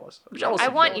 I'm jealous. I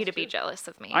want you to be jealous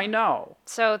of me. I know.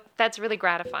 So that's really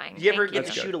gratifying. Do you ever Thank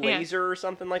get to you. shoot a Yeah. laser or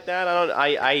something like that?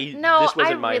 No, this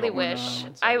wasn't I my really homework. wish.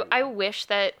 No. I wish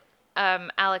that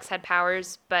Alex had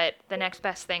powers, but the next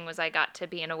best thing was I got to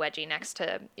be in a wedgie next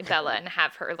to Bella and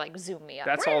have her like zoom me up.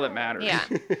 That's all that matters. Yeah.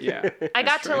 Yeah. I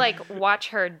got to like watch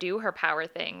her do her power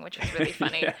thing, which was really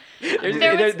funny. There's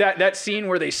There was- that scene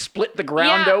where they split the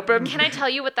ground Yeah, open. Can I tell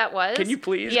you what that was? Can you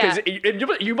please? Yeah.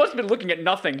 Because you must have been looking at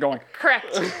nothing going,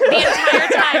 Correct. The entire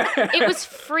time. It was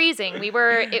freezing.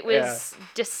 It was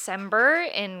December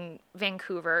in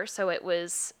Vancouver, so it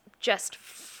was just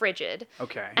frigid.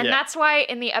 okay. And Yeah. that's why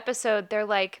in the episode they're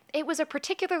like, it was a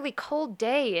particularly cold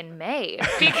day in May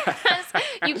because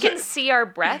you can see our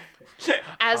breath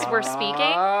as we're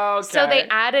speaking. So they Okay.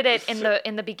 added it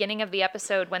in the beginning of the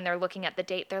episode when they're looking at the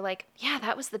date. They're like, yeah,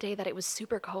 that was the day that it was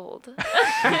super cold.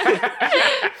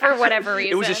 For whatever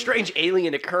reason. It was a strange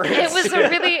alien occurrence. It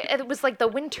was like the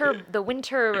winter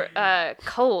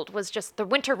cold was just, the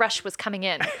winter rush was coming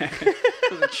in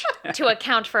to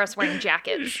account for us wearing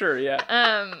jackets. Sure,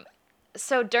 yeah.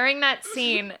 So during that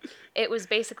scene, it was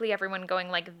basically everyone going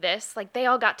like this, like they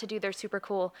all got to do their super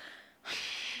cool,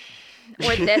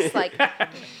 or this, like,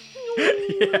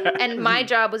 and my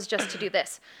job was just to do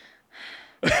this.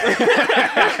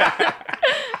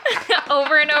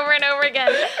 Over and over and over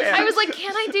again. I was like,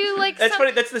 can I do like That's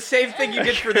funny. That's the same thing you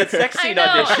did for that sex I scene know.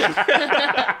 audition.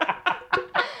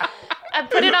 I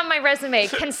put it on my resume,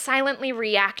 can silently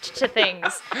react to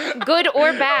things, good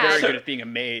or bad. Very good at being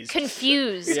amazed.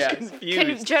 Confused. Yeah.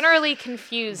 Confused. Generally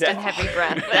confused and heavy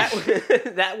breath.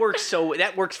 That works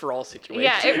for all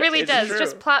situations. Yeah, it really It's does. true.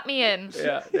 Just plop me in.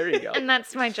 Yeah, there you go. And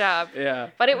that's my job. Yeah.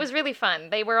 But it was really fun.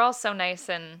 They were all so nice,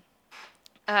 and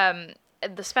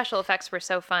the special effects were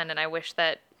so fun, and I wish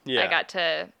that Yeah. I got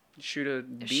to Shoot a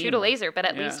beam. shoot a laser, but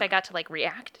at Yeah. least I got to like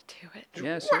react to it.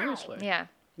 Yeah, seriously. Yeah.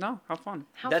 No, how fun.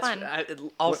 How That's, fun.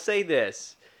 I'll say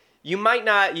this: you might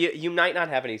not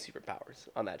have any superpowers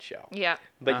on that show. Yeah.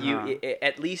 But Uh-huh. you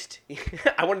at least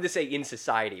I wanted to say in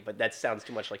society, but that sounds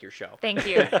too much like your show. Thank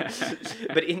you.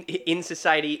 But in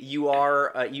society, you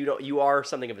are you are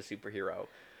something of a superhero.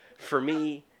 For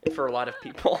me, and for a lot of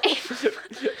people,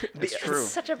 It's true.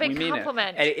 Such a We big mean it.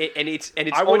 compliment. and it's I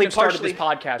only wouldn't have started partially this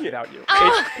podcast without you.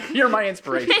 Oh. You're my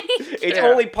inspiration. it's Yeah.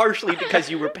 only partially because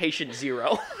you were patient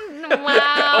zero.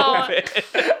 Wow. COVID.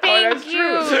 Thank That's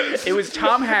you. true. It was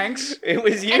Tom Hanks. It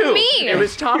was you. And me. It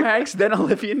was Tom Hanks, then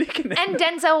Olivia Nikkanen. And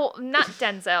Denzel, not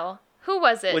Denzel. Who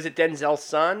was it? Was it Denzel's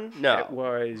son? No. It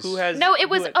was. Who has? No, it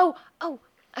was. who- Oh,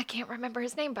 I can't remember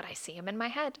his name, but I see him in my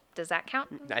head. Does that count?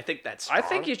 I think that's. I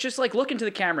think strong. it's just like look into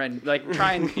the camera and like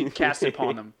try and cast it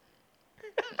upon them.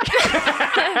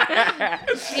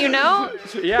 You know?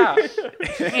 Yeah.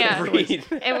 Yeah. Breathe.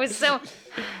 It was so.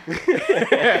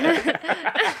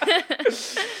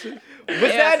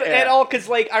 Was that at all? Because,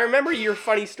 like, I remember your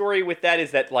funny story with that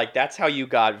is that, like, that's how you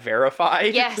got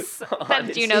verified. Yes.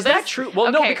 Do you know Is this? that true?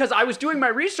 Well, no, because I was doing my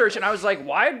research and I was like,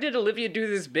 why did Olivia do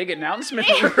this big announcement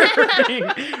for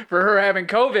her having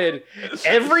COVID?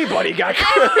 Everybody got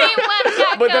COVID. Everyone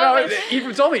got But then COVID.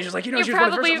 Eva told me, she's like, you know, You're she was one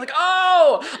of the first. I probably- was like,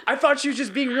 oh, I thought she was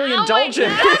just being really Oh my indulgent.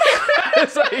 God. I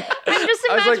was like, I'm just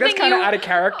I was like, that's imagining kind of you out of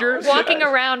character. walking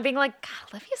around being like, God,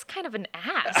 Olivia's kind of an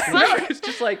ass. It's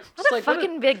just like, What a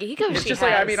fucking big ego It's she just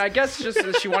has. like, I mean, I guess just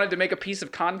that she wanted to make a piece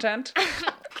of content.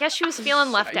 guess she was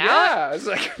feeling left out. Yeah, it's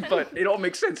like, but it all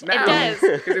makes sense now. does.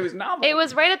 Because it was novel. It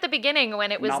was right at the beginning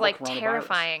when it was Novel like coronavirus.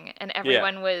 terrifying and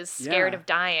everyone was scared Yeah. of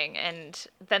dying. And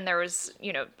then there was,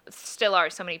 still are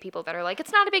so many people that are like,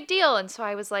 it's not a big deal. And so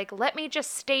I was like, let me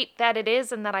just state that it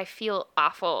is and that I feel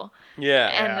awful. Yeah.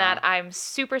 And that I'm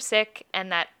super sick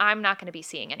and that I'm not going to be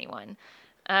seeing anyone.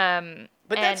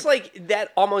 But that's like,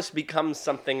 that almost becomes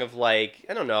something of like,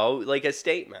 I don't know, like a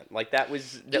statement. Like that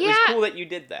was cool that you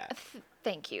did that.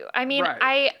 Thank you. I mean,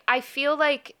 Right. I feel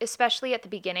like, especially at the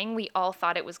beginning, we all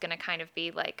thought it was going to kind of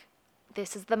be like,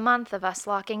 this is the month of us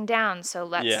locking down. So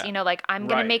let's, I'm going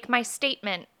Right. to make my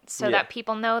statement so Yeah. that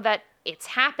people know that it's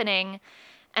happening.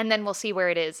 And then we'll see where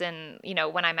it is in,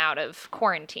 when I'm out of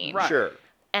quarantine. Right. Sure.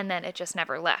 And then it just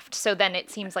never left. So then it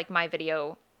seems like my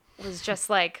video was just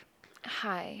like,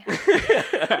 hi.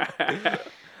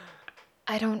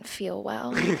 I don't feel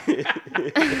well.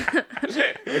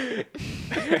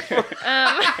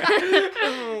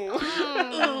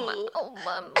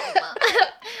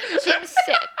 I'm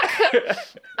sick.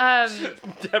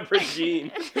 Deborah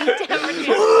Jean.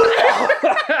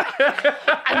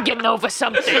 I'm getting over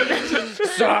something.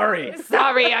 Sorry.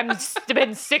 Sorry,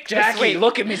 been sick this Jackie, week.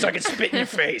 look at me so I can spit in your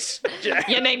face.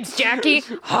 Your name's Jackie?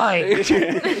 Hi.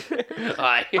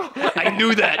 I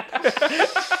knew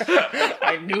that.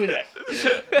 I knew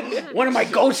that. One of my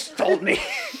ghosts told me.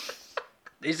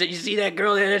 They said, you see that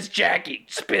girl there? That's Jackie.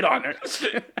 Spit on her.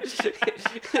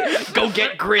 Go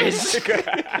get Grizz.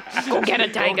 Go get a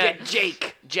Go tiger. get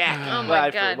Jake. Jack. Oh my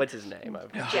God. What's his name?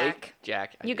 Jack.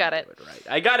 Jack. You got it. Right.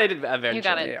 I got it eventually. You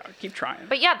got it. Yeah, keep trying.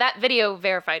 But yeah, that video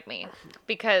verified me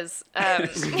because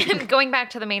going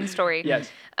back to the main story. Yes.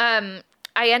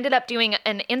 I ended up doing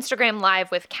an Instagram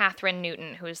live with Catherine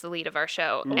Newton, who is the lead of our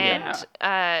show. And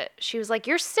she was like,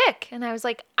 "You're sick." And I was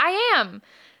like, "I am."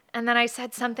 And then I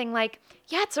said something like,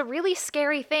 "Yeah, it's a really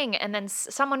scary thing." And then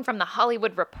someone from the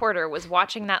Hollywood Reporter was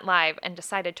watching that live and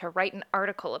decided to write an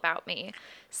article about me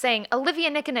saying,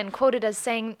 Olivia Nikkanen quoted as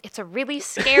saying, "It's a really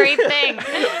scary thing."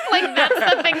 Like,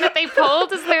 that's the thing that they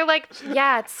pulled is they're like,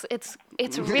 yeah, it's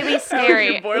really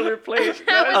scary. Boilerplate.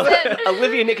 That was it.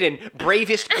 Olivia Nikkanen,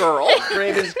 bravest girl.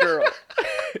 Bravest girl.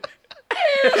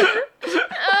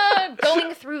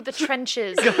 Going through the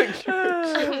trenches.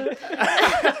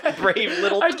 Brave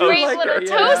little I do toaster. Brave little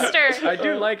toaster. I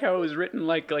do like how it was written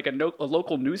like a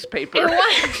local newspaper. It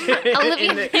was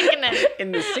Olivia Nikkanen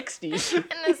in the 60s. in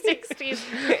the 60s.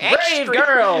 Brave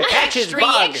girl catches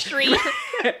bug.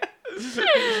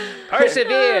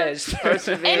 Perseveres.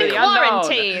 In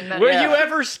quarantine. Were you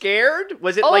ever scared?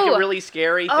 Was it like a really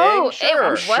scary thing? Oh, Sure.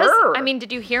 it was. sure. I mean,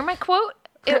 did you hear my quote?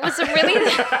 It was a really.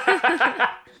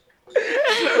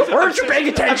 Weren't you paying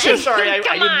attention? I'm so sorry. I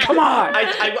didn't. Come on.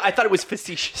 I thought it was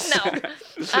facetious. No.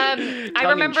 I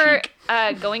remember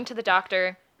going to the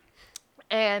doctor,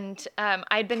 and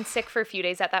I'd been sick for a few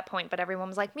days at that point, but everyone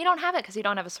was like, "You don't have it because you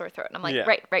don't have a sore throat." And I'm like, Yeah.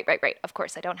 right. Of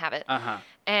course, I don't have it. Uh-huh.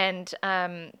 And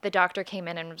the doctor came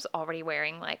in and was already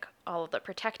wearing like all of the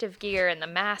protective gear and the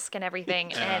mask and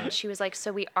everything. And she was like,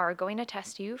 "So we are going to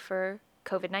test you for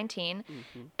COVID-19.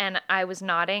 And I was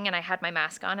nodding and I had my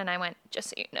mask on and I went, "Just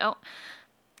so you know,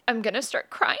 I'm going to start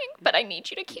crying, but I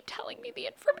need you to keep telling me the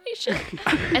information."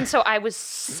 And so I was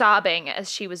sobbing as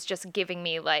she was just giving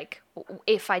me like,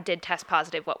 if I did test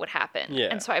positive, what would happen. Yeah.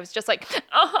 And so I was just like,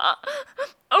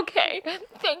 okay,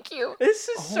 thank you. This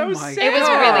is so my sad. It was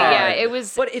really, it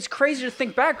was. But it's crazy to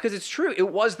think back because it's true. It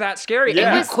was that scary. Yeah. And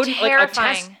It you was couldn't,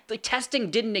 terrifying. Like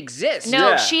testing didn't exist. No,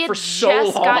 Yeah. she had For so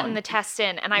just long. gotten the test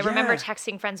in. And I remember Yeah.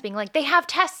 texting friends being like, they have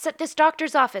tests at this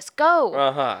doctor's office. Go.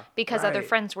 Uh-huh. Because other Right.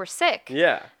 friends were sick.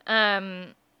 Yeah.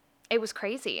 It was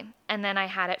crazy. And then I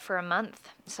had it for a month.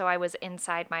 So I was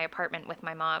inside my apartment with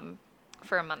my mom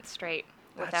for a month straight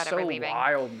without That's ever so leaving.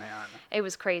 wild, man. It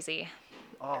was crazy.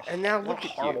 Oh, And now what look a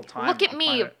at horrible you. time. Look at on me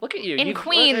planet. Look at you. in You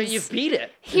Queens. You beat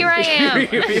it. Here I am.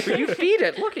 You beat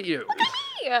it. Look at you.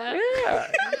 Yeah.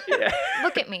 Yeah.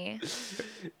 Look at me.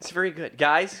 It's very good.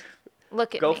 Guys,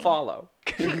 Look at go me. follow.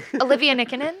 Olivia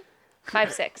Nikkanen.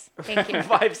 5'6". Thank you.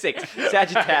 5'6".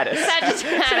 Sagittarius.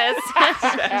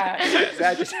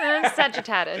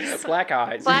 Sagittarius. Black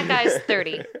eyes. Black eyes,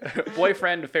 30.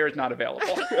 Boyfriend, affairs not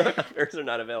available. Affairs are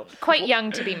not available. Quite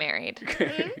young to be married.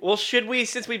 Well, should we,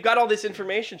 since we've got all this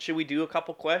information, should we do a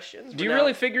couple questions? Do you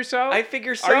really figure so? I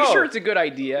figure so. Are you sure it's a good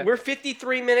idea? We're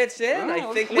 53 minutes in.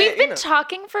 I think We've been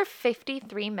talking for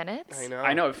 53 minutes.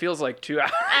 I know, it feels like 2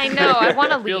 hours. I know, I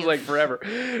want to leave. Feels like forever.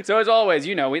 So as always,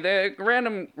 the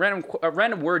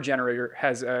random word generator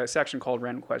has a section called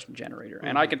random question generator,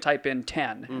 and I can type in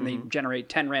 10, and they generate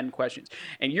 10 random questions.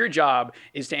 And your job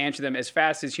is to answer them as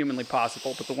fast as humanly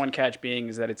possible, but the one catch being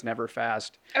is that it's never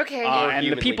fast. Okay.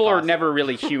 And the people are never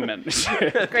really human.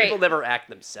 Great. People never act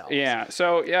themselves. Yeah.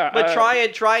 So yeah. But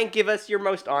try and give us your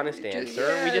most honest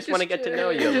answer. We just want to get to know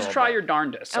you. Just try your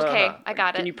darndest. Okay, I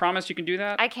got it. Can you promise you can do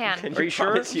that? I can. Are you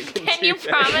sure? Can you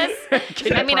promise?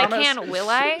 I mean, I can. Will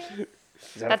I?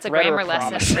 That's a threat or grammar a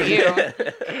lesson promise? for you.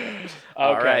 Okay.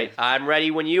 All right. I'm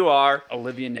ready when you are.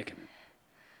 Olivia Nikkanen,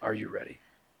 are you ready?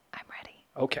 I'm ready.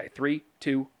 Okay. 3,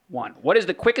 2, 1. What is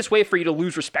the quickest way for you to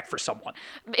lose respect for someone?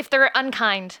 If they're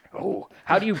unkind. Oh,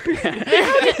 how do you...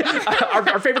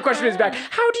 our favorite question is back.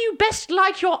 How do you best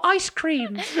like your ice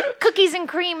cream? Cookies and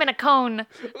cream in a cone.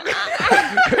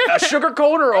 A sugar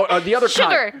cone or the other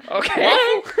Sugar. kind?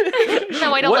 Okay.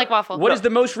 No, I don't like waffle. What is the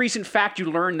most recent fact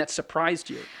you learned that surprised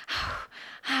you?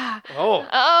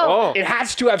 Oh. It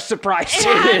has to have surprised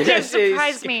you. It had to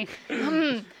surprise me.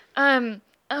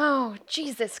 Oh,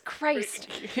 Jesus Christ.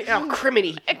 Oh,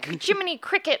 criminy. Jiminy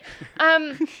Cricket.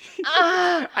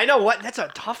 I know what. That's a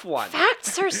tough one.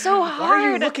 Facts are so hard. Why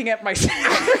are you looking at my...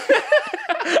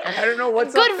 I don't know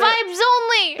what's Good up there. vibes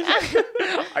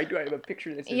only. I do. I have a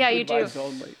picture that says Yeah, good you do. vibes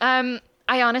only.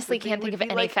 I honestly can't think of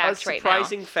any facts right now.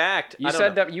 Surprising fact. You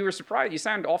said that you were surprised. You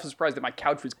sound awful surprised that my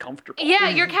couch was comfortable. Yeah,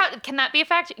 your couch. Can that be a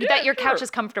fact? That your couch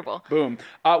is comfortable. Boom.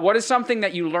 What is something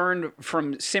that you learned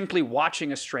from simply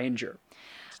watching a stranger?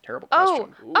 It's a terrible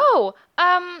question.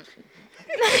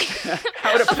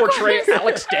 How to portray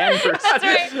Alex Danvers. That's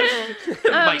right.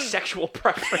 My sexual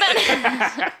preference.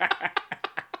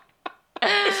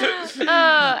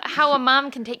 How a mom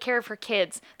can take care of her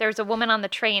kids. There was a woman on the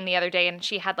train the other day, and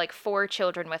she had like 4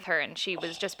 children with her, and she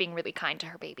was just being really kind to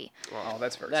her baby. Oh,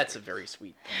 that's very That's sweet. a very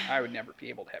sweet. I would never be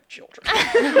able to have children.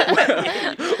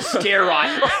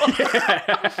 Sterile.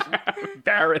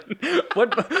 Baron.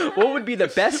 What would be the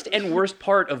best and worst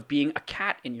part of being a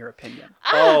cat, in your opinion?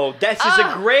 Oh, this is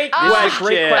a great question. This is a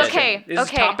great question. Okay, This is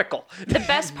topical. The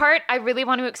best part, I really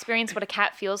want to experience what a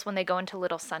cat feels when they go into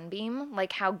little sunbeam,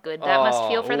 like how good that must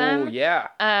feel for them. Oh, yeah.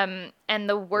 And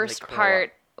the worst curl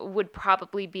part would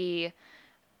probably be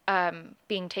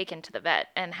being taken to the vet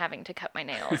and having to cut my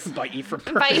nails. By Ephraim.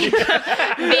 By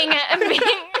being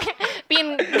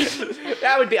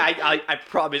That would be. I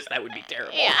promise that would be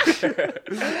terrible.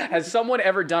 yeah. Has someone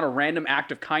ever done a random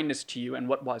act of kindness to you, and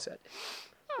what was it?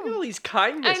 Look at all these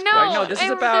kindness. I know. I know, this is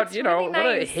about, that's really what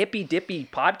a nice. hippy-dippy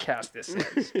podcast this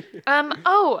is.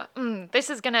 This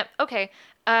is gonna okay.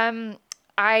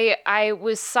 I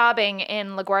was sobbing in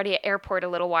LaGuardia Airport a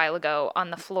little while ago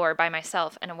on the floor by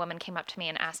myself, and a woman came up to me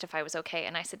and asked if I was okay,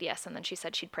 and I said yes, and then she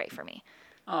said she'd pray for me.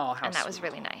 Oh, how And that was sweet.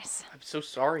 really nice. I'm so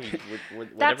sorry.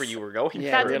 Whatever you were going.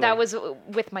 Yeah, through. really. That was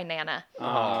with my Nana.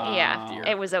 Oh, Yeah, dear.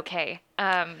 it was okay.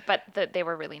 But they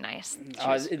were really nice. She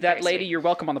was that very lady, sweet. you're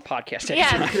welcome on the podcast.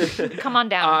 Yeah, come on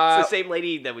down. It's the same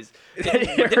lady that was.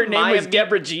 Her name was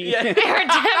Deborah G.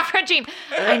 Deborah Jean,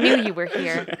 I knew you were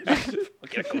here.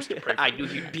 I knew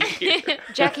you'd be here.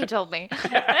 Jackie told me.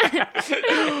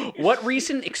 What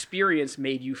recent experience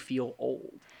made you feel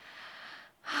old?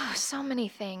 Oh, so many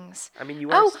things. I mean,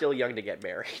 you are still young to get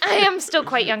married. I am still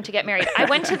quite young to get married. I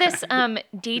went to this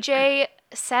DJ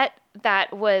set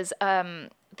that was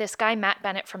this guy, Matt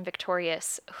Bennett from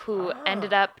Victorious, who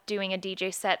ended up doing a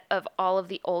DJ set of all of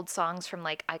the old songs from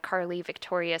like iCarly,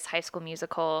 Victorious, High School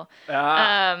Musical.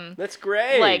 That's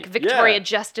great. Like Victoria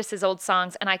Justice's old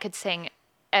songs, and I could sing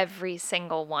every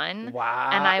single one.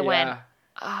 Wow. And I went,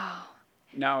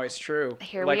 No, it's true.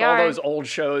 Here like we all are. those old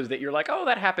shows that you're like, oh,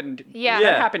 that happened. Yeah.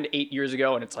 That happened 8 years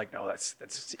ago, and it's like, no, that's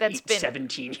been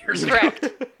 17 years ago. correct.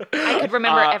 I could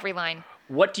remember every line.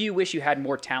 What do you wish you had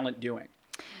more talent doing?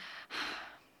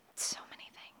 So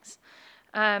many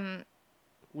things.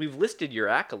 We've listed your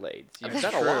accolades. You've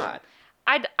done a lot.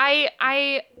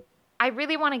 I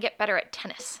really want to get better at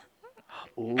tennis.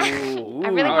 I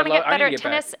really want to get better at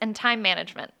tennis and time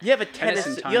management. You have a tennis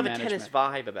management.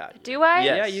 vibe about you. Do I?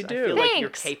 Yes, Yeah, you do. I feel Thanks. like you're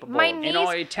capable. My of- knee- And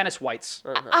all tennis whites.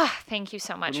 Thank you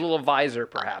so much. A little visor,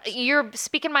 perhaps. You're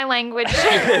speaking my language.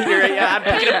 I'm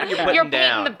picking up what you're putting You're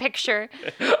down. painting the picture.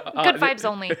 Good vibes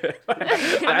only.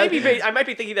 I might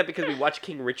be thinking that because we watched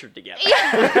King Richard together.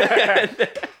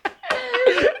 That's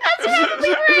probably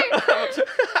right.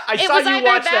 I It saw was you either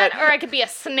watch that that. or I could be a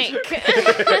snake.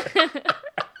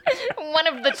 One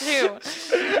of the two.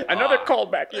 Another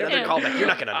callback. Another callback. You're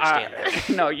not going to understand that.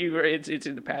 No, it's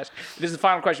in the past. This is the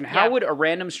final question. How would a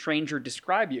random stranger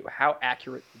describe you? How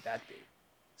accurate would that be?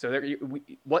 So,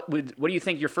 what do you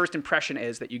think your first impression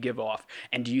is that you give off,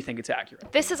 and do you think it's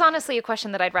accurate? This is honestly a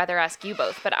question that I'd rather ask you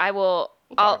both, but I will.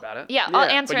 Talk about it. Yeah, I'll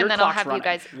answer but and your then I'll clock's have you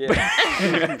guys.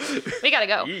 Yeah. We gotta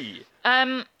go.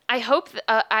 I hope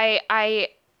I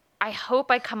hope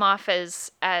I come off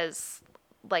as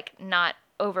like not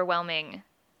overwhelming.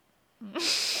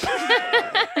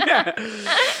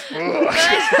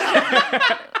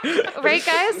 Right,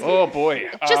 guys? Oh boy.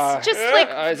 Just like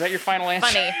is that your final answer?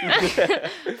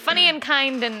 funny, funny and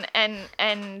kind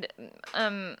and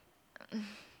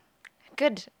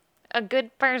good, a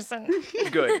good person.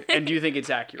 Good. And do you think it's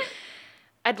accurate?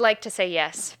 I'd like to say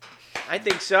yes. I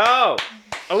think so.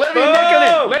 Olivia Boom!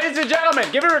 Nikkanen, ladies and gentlemen,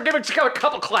 give her a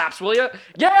couple claps, will you?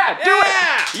 Yeah, do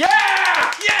it.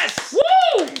 Yeah. Yes.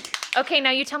 Woo! Okay, now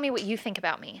you tell me what you think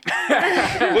about me.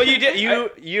 Well, you did.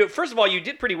 You first of all, you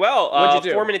did pretty well. What'd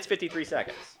you do? 4 minutes 53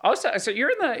 seconds. Oh, so you're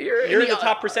in the You're in the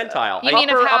top percentile. You mean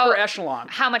of upper echelon.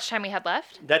 how much time we had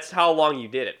left? That's how long you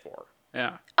did it for.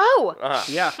 Yeah. Oh,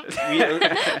 Yeah.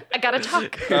 I gotta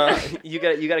talk. You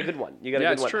got a good one. You got a Yeah,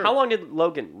 good it's one. true. How long did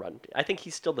Logan run? I think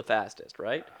he's still the fastest,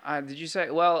 right? Did you say?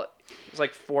 Well, It was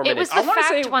like 4 It was minutes. the I want to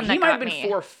say fact one he that might got have been me.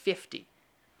 450.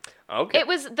 Okay. It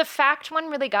was the fact one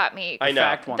really got me. I know.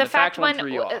 Fact one. The fact one, threw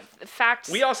you off. facts.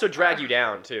 We also drag you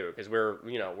down too, because we're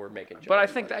making jokes. But I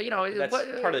think that that's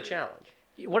part of the challenge.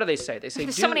 What do they say? They say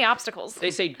There's do, so many obstacles.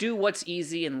 They say do what's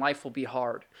easy and life will be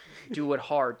hard. Do it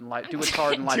hard and life. Do it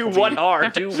hard and life. Do will what be,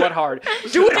 hard? Do what hard?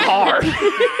 Do it hard.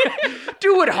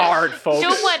 Do it hard, folks. Do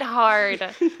what hard?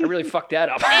 I really fucked that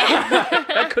up.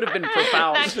 That could have been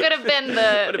profound. That could have been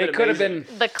It could have been.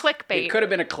 the clickbait. It could have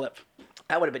been a clip.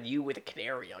 That would have been you with a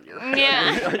canary on your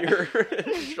Yeah. on your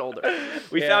shoulder.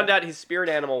 We found out his spirit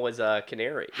animal was a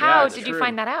canary. How that's did you true.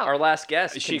 find that out? Our last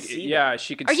guest. She can see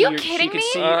she could Are see you your, kidding she could me?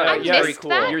 See, I yes, missed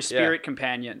that? your spirit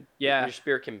companion. Yeah. your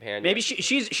spirit companion. Maybe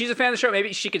she's a fan of the show.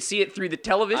 Maybe she could see it through the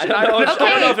television. I don't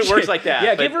know if it works like that.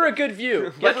 Yeah, but, give her a good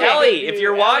view. But Give her a Ellie, good if view.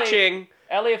 you're watching,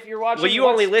 Ellie, if you're watching, well, you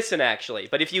only listen actually.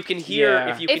 But if you can hear,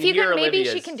 Yeah. if you can if you hear could, maybe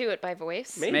Olivia's, she can do it by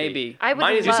voice. Maybe. I would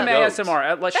Mine is do love. some goat.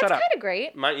 ASMR. Let's That's shut kind up. of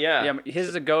great. Yeah. Yeah, his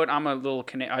is a goat. I'm a little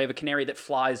canary. I have a canary that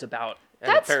flies about.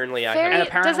 And That's apparently I very. have. And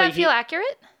apparently does that he- feel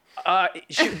accurate?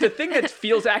 The thing that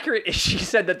feels accurate is she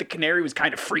said that the canary was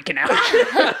kind of freaking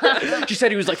out. She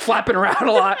said he was like flapping around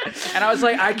a lot, and I was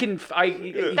like, That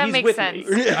he's makes with sense.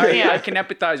 me. Yeah. I can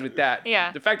empathize with that.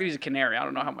 Yeah. The fact that he's a canary, I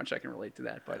don't know how much I can relate to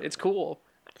that, but it's cool.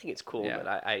 I think it's cool, Yeah.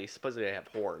 but I suppose they have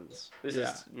horns. This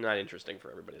Yeah. is not interesting for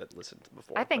everybody that listened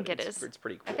before. I think but it it's, is. It's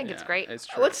pretty cool. I think it's Yeah, great. It's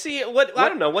true. Let's see. I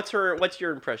don't know. What's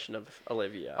your impression of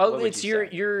Olivia? Oh, What would it's you say?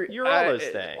 you're all those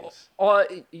things.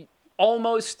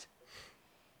 Almost.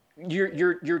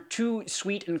 You're too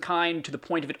sweet and kind to the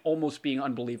point of it almost being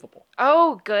unbelievable,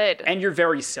 Oh, good. and you're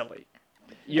very silly.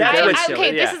 You're That's very what's silly.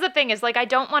 Okay, this yeah. is the thing is like I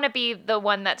don't want to be the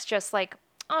one that's just like,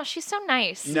 oh, she's so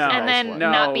nice, No, and then no,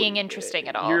 not being interesting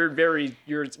at all.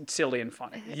 You're silly and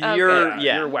funny. You're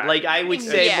You're wacky. like I would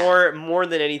say Yeah. more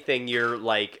than anything, you're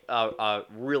like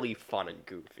really fun and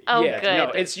goofy. Oh, yeah, good. no,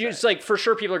 it's just like for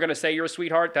sure people are gonna say you're a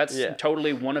sweetheart. That's Yeah.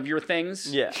 totally one of your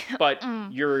things. Yeah. But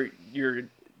you're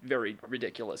very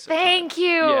ridiculous. at Thank you.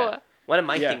 Yeah. One of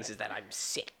my Yeah. things is that I'm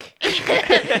sick.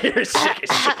 times. You're a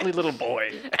sickly little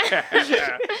boy.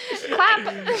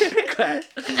 Clap.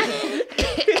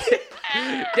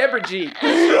 Deborah G.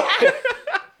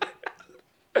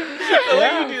 The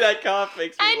way you do that cough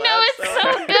makes me I know laugh it's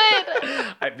so so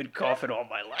good. I've been coughing all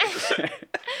my life.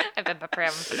 I've been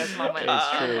preparing for this moment.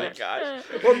 Oh my gosh.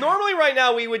 Well, normally right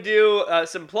now we would do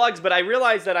some plugs, but I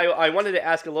realized that I wanted to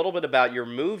ask a little bit about your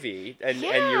movie and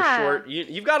your Yeah. short.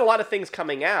 You've got a lot of things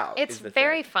coming out. It's is the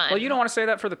very thing. fun. Well, you don't want to say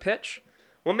that for the pitch.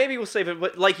 Well, maybe we'll save it.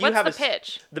 But like you What's have the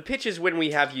pitch? The pitch is when we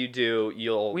have you do.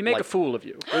 We make a fool of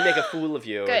you. We make a fool of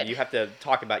you, Good. and you have to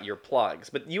talk about your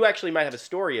plugs. But you actually might have a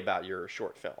story about your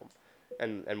short film,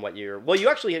 and what you're. Well, you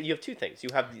have two things. You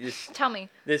have Tell me.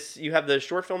 you have the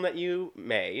short film that you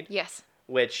made. Yes.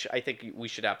 which I think we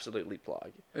should absolutely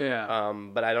plug. Yeah.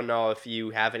 But I don't know if you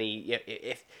have any,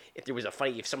 if there was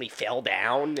if somebody fell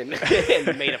down and,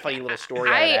 and made a funny little story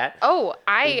out of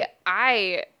that.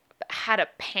 I had a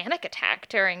panic attack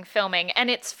during filming, and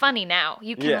it's funny now.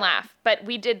 You can laugh, but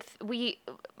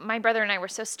my brother and I were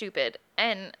so stupid,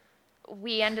 and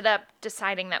we ended up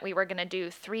deciding that we were going to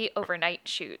do 3 overnight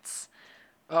shoots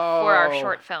for our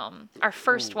short film, our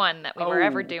first one that we were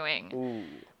ever doing. Ooh.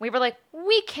 We were like,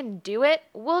 we can do it.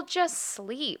 We'll just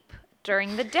sleep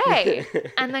during the day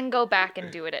and then go back and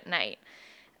do it at night.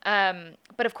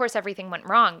 But of course, everything went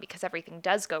wrong because everything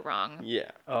does go wrong.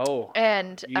 Yeah. Oh.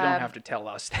 And you don't have to tell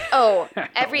us that. Oh,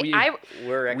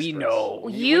 we're experts. We know.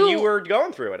 You were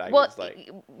going through it. I was like,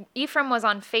 Ephraim was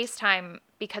on FaceTime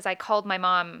because I called my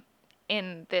mom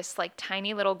in this like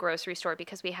tiny little grocery store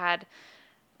because we had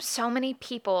so many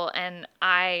people and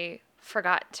I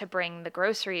forgot to bring the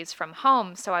groceries from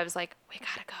home. So I was like, we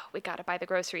gotta go. We gotta buy the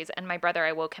groceries. And my brother,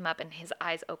 I woke him up and his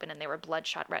eyes open and they were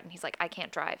bloodshot red. And he's like, I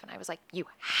can't drive. And I was like, you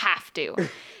have to.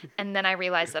 And then I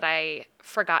realized that I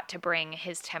forgot to bring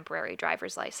his temporary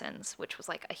driver's license, which was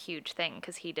like a huge thing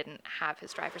because he didn't have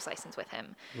his driver's license with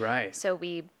him. Right. So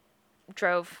we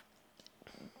drove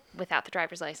without the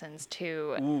driver's license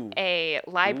to a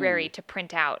library to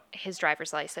print out his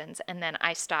driver's license. And then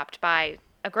I stopped by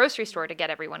a grocery store to get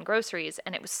everyone groceries.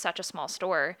 And it was such a small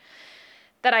store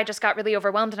that I just got really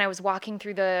overwhelmed. And I was walking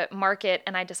through the market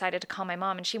and I decided to call my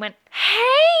mom and she went,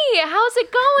 hey, how's it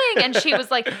going? And she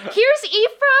was like, here's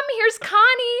Ephraim, here's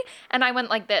Connie. And I went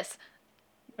like this.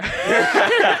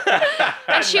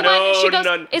 And she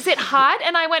goes, is it hot?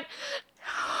 And I went,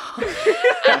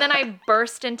 and then I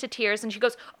burst into tears and she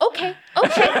goes, okay.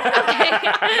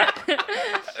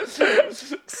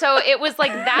 So it was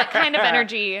like that kind of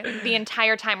energy the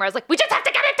entire time where I was like, we just have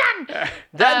to get it done.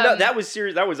 That was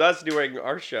serious. That was us doing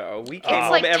our show. We came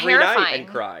home every night and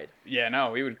cried. Yeah,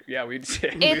 no, we'd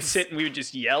sit and we would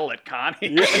just yell at Connie.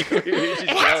 It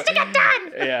has to get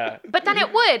done. Yeah. But then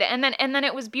it would, and then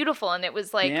it was beautiful, and it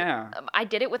was like I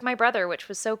did it with my brother, which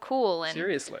was so cool. And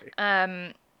seriously.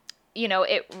 You know,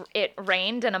 it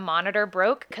rained and a monitor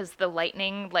broke because the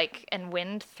lightning and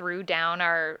wind threw down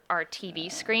our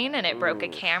TV screen and it broke a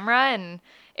camera and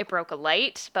it broke a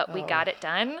light, but we got it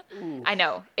done. Ooh. I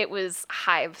know, it was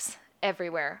hives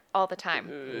everywhere all the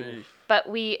time. But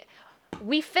we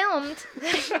filmed.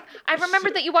 I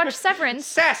remember that you watched Severance.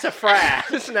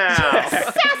 Sassafras now.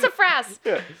 Sassafras.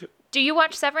 Do you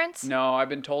watch Severance? No, I've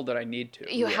been told that I need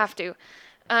to. You have to.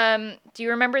 Do you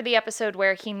remember the episode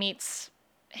where he meets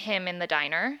him in the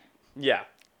diner? Yeah.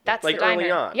 That's like the diner.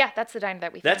 Early on. Yeah, that's the diner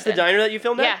that we filmed. That's the diner that you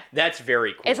filmed at? Yeah. That's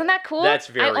very cool. Isn't that cool? That's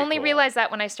very cool. I only realized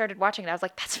that when I started watching it. I was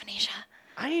like, that's Phoenicia.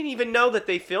 I didn't even know that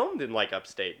they filmed in like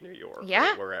upstate New York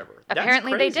or wherever.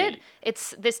 Apparently they did.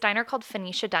 It's this diner called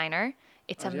Phoenicia Diner.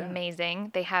 It's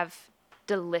amazing. They have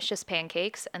delicious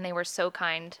pancakes and they were so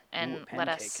kind and let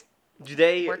us Do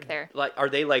they work there. Are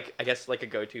they I guess a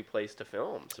go-to place to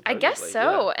film? Supposedly? I guess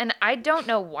so. Yeah. And I don't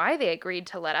know why they agreed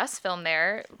to let us film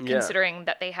there, considering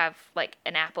that they have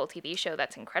an Apple TV show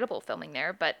that's incredible filming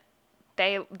there, but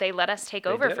they let us take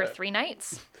over for 3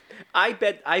 nights. I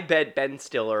bet Ben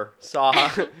Stiller saw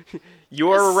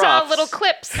your roughs little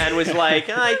clips and was like,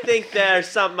 I think there's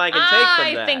something I can take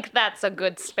from that. I think that's a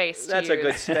good space to That's use. a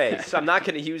good space. I'm not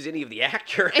going to use any of the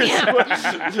actors.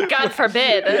 God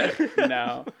forbid.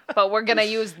 No. But we're going to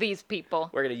use these people.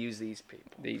 We're going to use these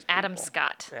people. Adam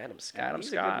Scott. He's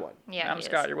a good one. Yeah, Adam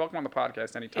Scott, you're welcome on the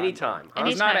podcast anytime. Anytime. Huh?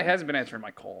 He hasn't been answering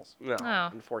my calls. No,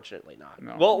 unfortunately not.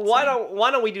 No, well, why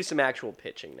don't we do some actual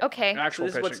pitching now? Okay. Actual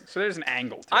pitching. So there's an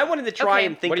angle to it. I wanted to try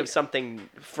and think of something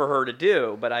for her to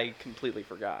do, but I completely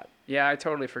forgot. Yeah, I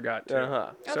totally forgot too.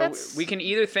 Uh-huh. So we can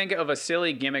either think of a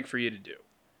silly gimmick for you to do,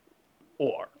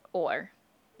 or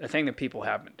the thing that people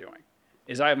have been doing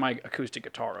is I have my acoustic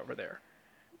guitar over there,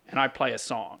 and I play a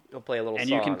song. You'll play a little song. And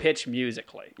you can pitch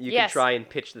musically. You can try and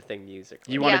pitch the thing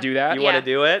musically. You want to do that? You want to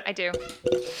do it? I do.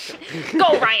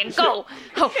 Go, Ryan, go!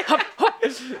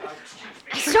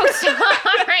 So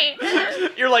sorry.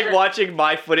 You're watching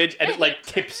my footage and it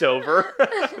tips over.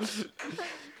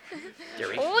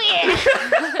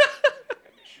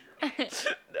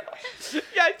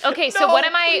 Okay, so what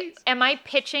am I? Am I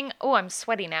pitching? Oh, I'm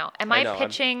sweaty now. Am I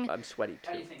pitching? I'm sweaty too.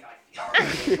 How do you think I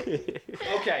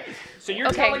feel? Okay, so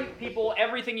you're telling people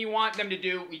everything you want them to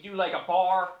do. We do a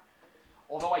bar.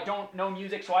 Although I don't know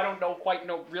music, so I don't quite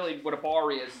know really what a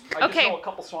bar is. I just know a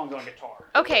couple songs on guitar.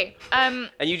 Okay. And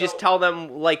you just tell them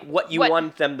what you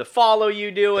want them to follow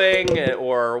you doing,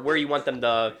 or where you want them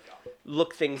to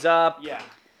look things up. Yeah.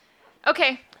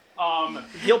 Okay.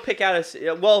 He'll pick out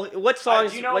what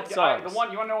songs? What songs? The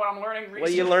one you want to know what I'm learning recently? What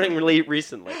are you learning really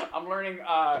recently? I'm learning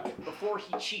 "Before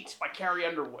He Cheats" by Carrie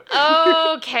Underwood.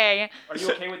 Okay. Are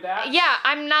you okay with that? Yeah,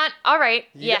 I'm not. All right.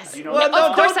 Yes. You know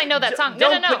Of course I know that song.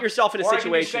 Don't No. put yourself in a Or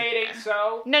situation. I can just say it ain't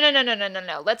so.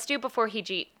 No. Let's do Before He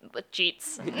Jeets.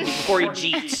 Before he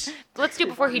jeets. Let's do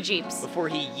Before He Jeeps. Before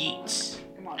he yeets.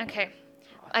 Come on. Okay.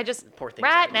 I just Poor thing's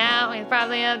right out. now he's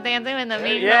probably up dancing in the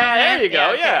meat. Yeah, there you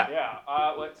go. okay. Yeah. Yeah.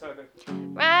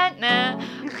 Right now.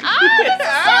 Oh, this is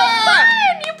so fun!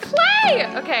 You play.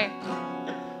 Okay.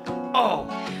 Oh.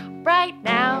 Right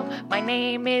now, my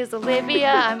name is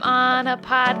Olivia. I'm on a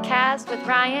podcast with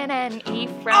Ryan and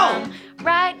Ephraim.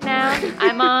 Right now,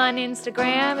 I'm on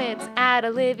Instagram. It's at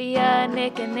Olivia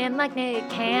Nikkanen, like Nick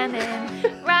Cannon.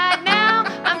 Right now,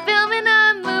 I'm filming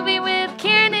a movie with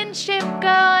Kieran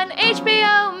Shipko on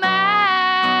HBO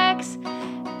Max.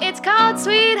 It's called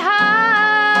Sweethearts.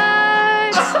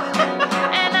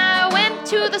 And I went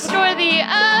to the store the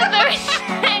other day.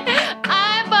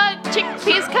 I bought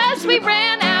chickpeas because we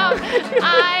ran out.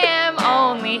 I am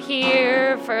only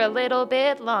here for a little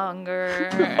bit longer.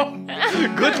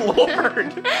 Good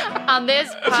Lord. On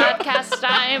this podcast,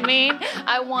 I mean,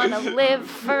 I want to live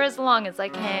for as long as I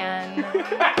can.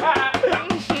 That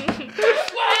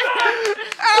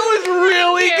was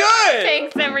really good.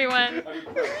 Thanks, everyone.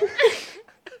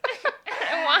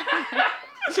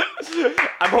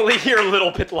 I'm only here a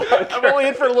little bit longer. I'm only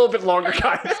in for a little bit longer,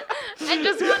 guys. I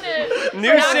just want to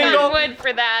New knock single. on wood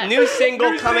for that. New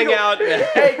single coming out.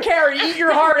 Hey, Carrie, eat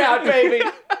your heart out, baby.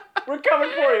 We're coming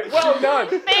for you. Well done.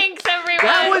 Thanks, everyone.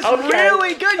 That was Okay.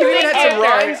 really good. You even had some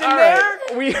rhymes in All there.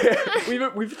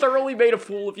 right. We've thoroughly made a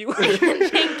fool of you.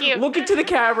 Thank you. Look into the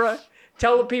camera.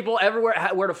 Tell the people everywhere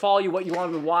where to follow you, what you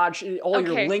want them to watch, all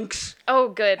your Okay. links, Oh,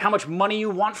 good. how much money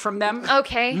you want from them.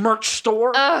 Okay. Merch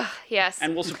store. Yes.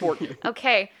 And we'll support you.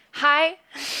 Okay. Hi.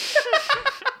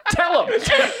 Tell them.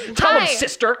 Tell Hi. them,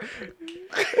 sister.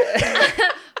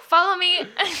 Follow me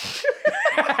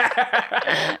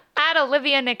at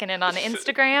Olivia Nikkanen on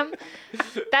Instagram.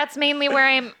 That's mainly where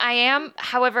I am.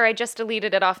 However, I just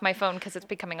deleted it off my phone because it's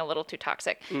becoming a little too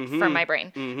toxic for my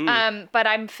brain. But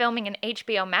I'm filming an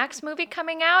HBO Max movie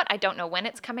coming out. I don't know when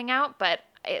it's coming out, but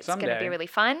it's going to Someday. be really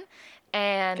fun.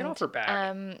 And Get off her back.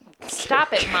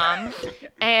 Stop it, Mom.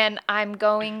 And I'm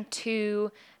going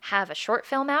to have a short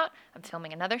film out. I'm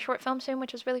filming another short film soon,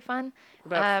 which is really fun.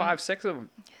 About 5, 6 of them.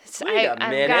 Wait a I've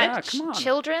minute. got Yeah, come on.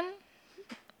 children.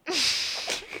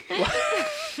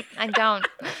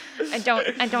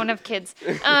 I don't have kids.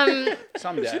 Someday. She's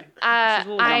a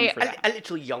little young I for that. A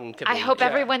little young to be. I hope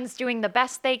everyone's doing the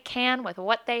best they can with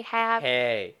what they have.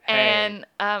 Hey. And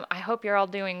I hope you're all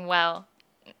doing well.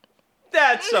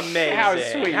 That's amazing. How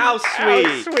sweet. How sweet.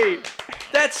 How sweet.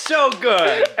 That's so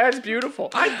good. That's beautiful.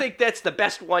 I think that's the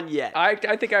best one yet. I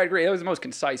think I agree. That was the most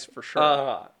concise for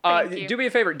sure. Thank you. Do me a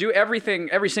favor. Do every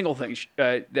single thing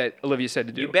that Olivia said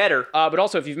to do. You better. But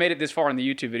also, if you've made it this far in the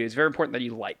YouTube video, it's very important that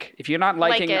you like. If you're not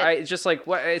liking, it. it's just like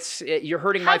what you're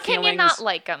hurting How my can feelings. you not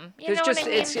like them? You know It's what just I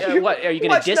mean? it's what are you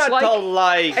gonna What's dislike? not to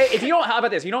like? Hey, if you don't, how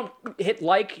about this? If you don't hit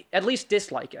like, at least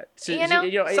dislike it. So, You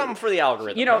know, Something for the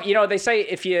algorithm. You know, they say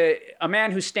if a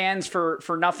man who stands for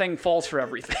nothing falls for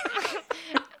everything.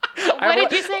 What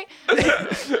did you say?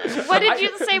 What did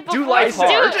you say before? Do life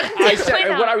hard. I said, Explain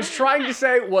what that. I was trying to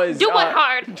say was Do what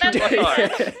hard. That's what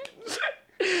hard.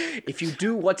 if you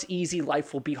do what's easy,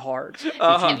 life will be hard.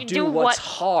 Uh-huh. If you do what's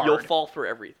hard, You'll fall for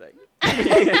everything.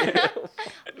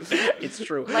 it's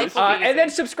true. Life will be And then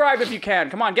subscribe if you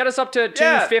can. Come on, get us up to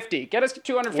 250. Get us to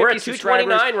 250 We're at subscribers.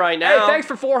 229 right now. Hey, thanks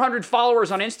for 400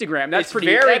 followers on Instagram. That's It's pretty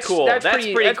very that's, cool. That's, That's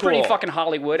pretty, pretty that's pretty cool. fucking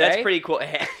Hollywood, That's eh? pretty cool.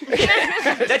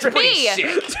 That's pretty Me.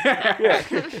 sick.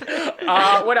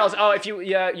 What else? Oh, if you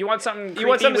want something You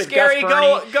want creepy something with scary? Gus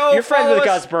Burney, Go You're friends follow with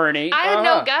us. Gus Burney. I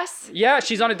know Gus. Yeah,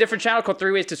 she's on a different channel called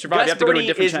 3 Ways to Survive. Gus you have to go to a Burney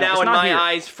different is channel. now, It's in not my here.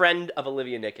 eyes, friend of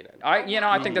Olivia Nikkanen.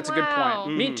 I think that's a good Wow.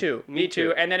 point. Me too. Me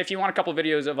too. And then if you want a couple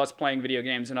videos of us playing video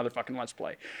games, another fucking Let's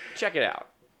Play. Check it out.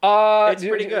 It's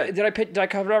pretty good. Did I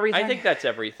cover everything? I think that's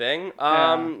everything.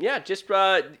 Just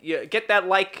get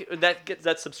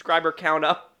that subscriber count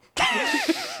up.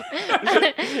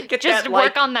 Get Just that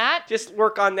work on that. Just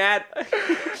work on that.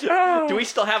 Do we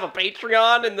still have a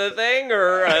Patreon in the thing,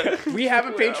 or we have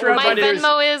a Patreon. My but there's-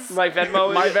 Venmo is. my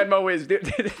Venmo? My Venmo is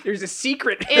there's a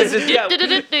secret. is Yeah.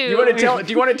 do-do-do-do. You want to tell?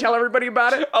 Do you want to tell everybody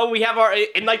about it? Oh, we have our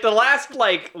in like the last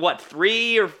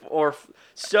 3 or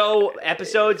so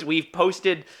episodes. We've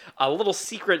posted a little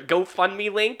secret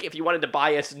GoFundMe link if you wanted to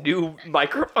buy us new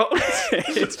microphones.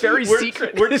 It's very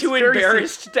secret. We're It's too very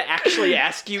embarrassed to actually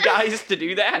ask you guys to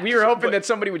do that. We were hoping that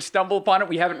somebody would stumble upon it.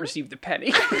 We haven't received a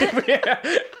penny.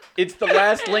 It's the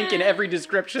last link in every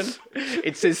description.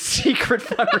 It says secret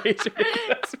fundraiser.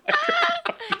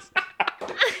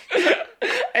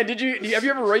 And have you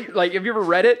ever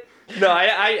read it? No,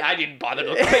 I didn't bother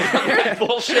to click on that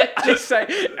bullshit.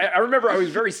 I remember I was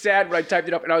very sad when I typed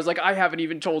it up, and I was like, I haven't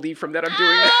even told Ephraim that I'm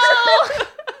doing this.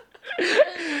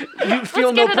 You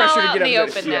feel no pressure to get the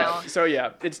open now. So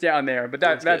yeah, it's down there. But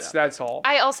that's all.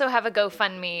 I also have a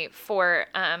GoFundMe for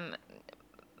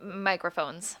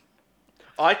microphones.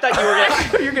 Oh, I thought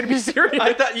you were gonna be serious.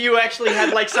 I thought you actually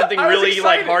had like something really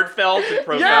like heartfullt and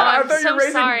profound. Yeah, I thought you were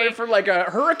raising sorry. for like a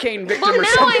hurricane victim Well, or now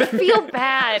something. I feel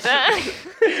bad.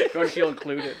 Don't feel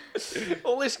included.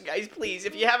 Well, listen, guys, please,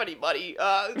 if you have any money,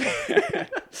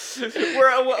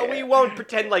 we won't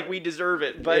pretend like we deserve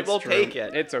it, but we'll take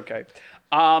it. It's okay.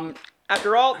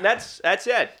 After all, that's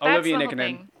it. Olivia the whole Nikkanen,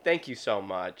 thing. Thank you so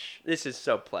much. This is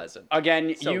so pleasant.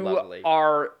 again, So lovely.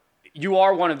 you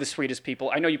are one of the sweetest people.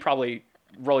 I know you probably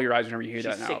roll your eyes whenever you hear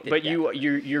that now, sick to but death.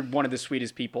 you're one of the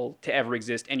sweetest people to ever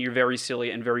exist, and you're very silly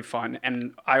and very fun,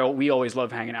 and we always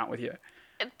love hanging out with you.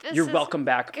 This You're is welcome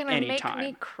back gonna anytime. make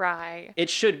me cry. It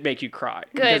should make you cry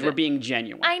because we're being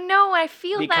genuine. I know. I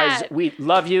feel because that. we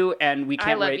love you and we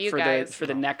can't love wait you for guys.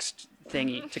 the next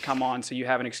thingy to come on, so you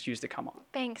have an excuse to come on.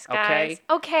 Thanks, Okay? guys.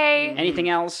 Okay. Anything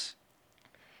else?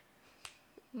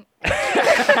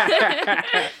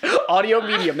 Audio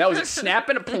medium. That was a snap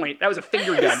and a point. That was a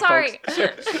finger gun, Sorry.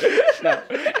 folks. No.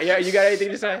 Yeah, you got anything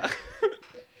to say?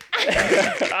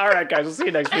 All right, guys. We'll see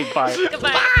you next week. Bye.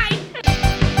 Goodbye. Bye.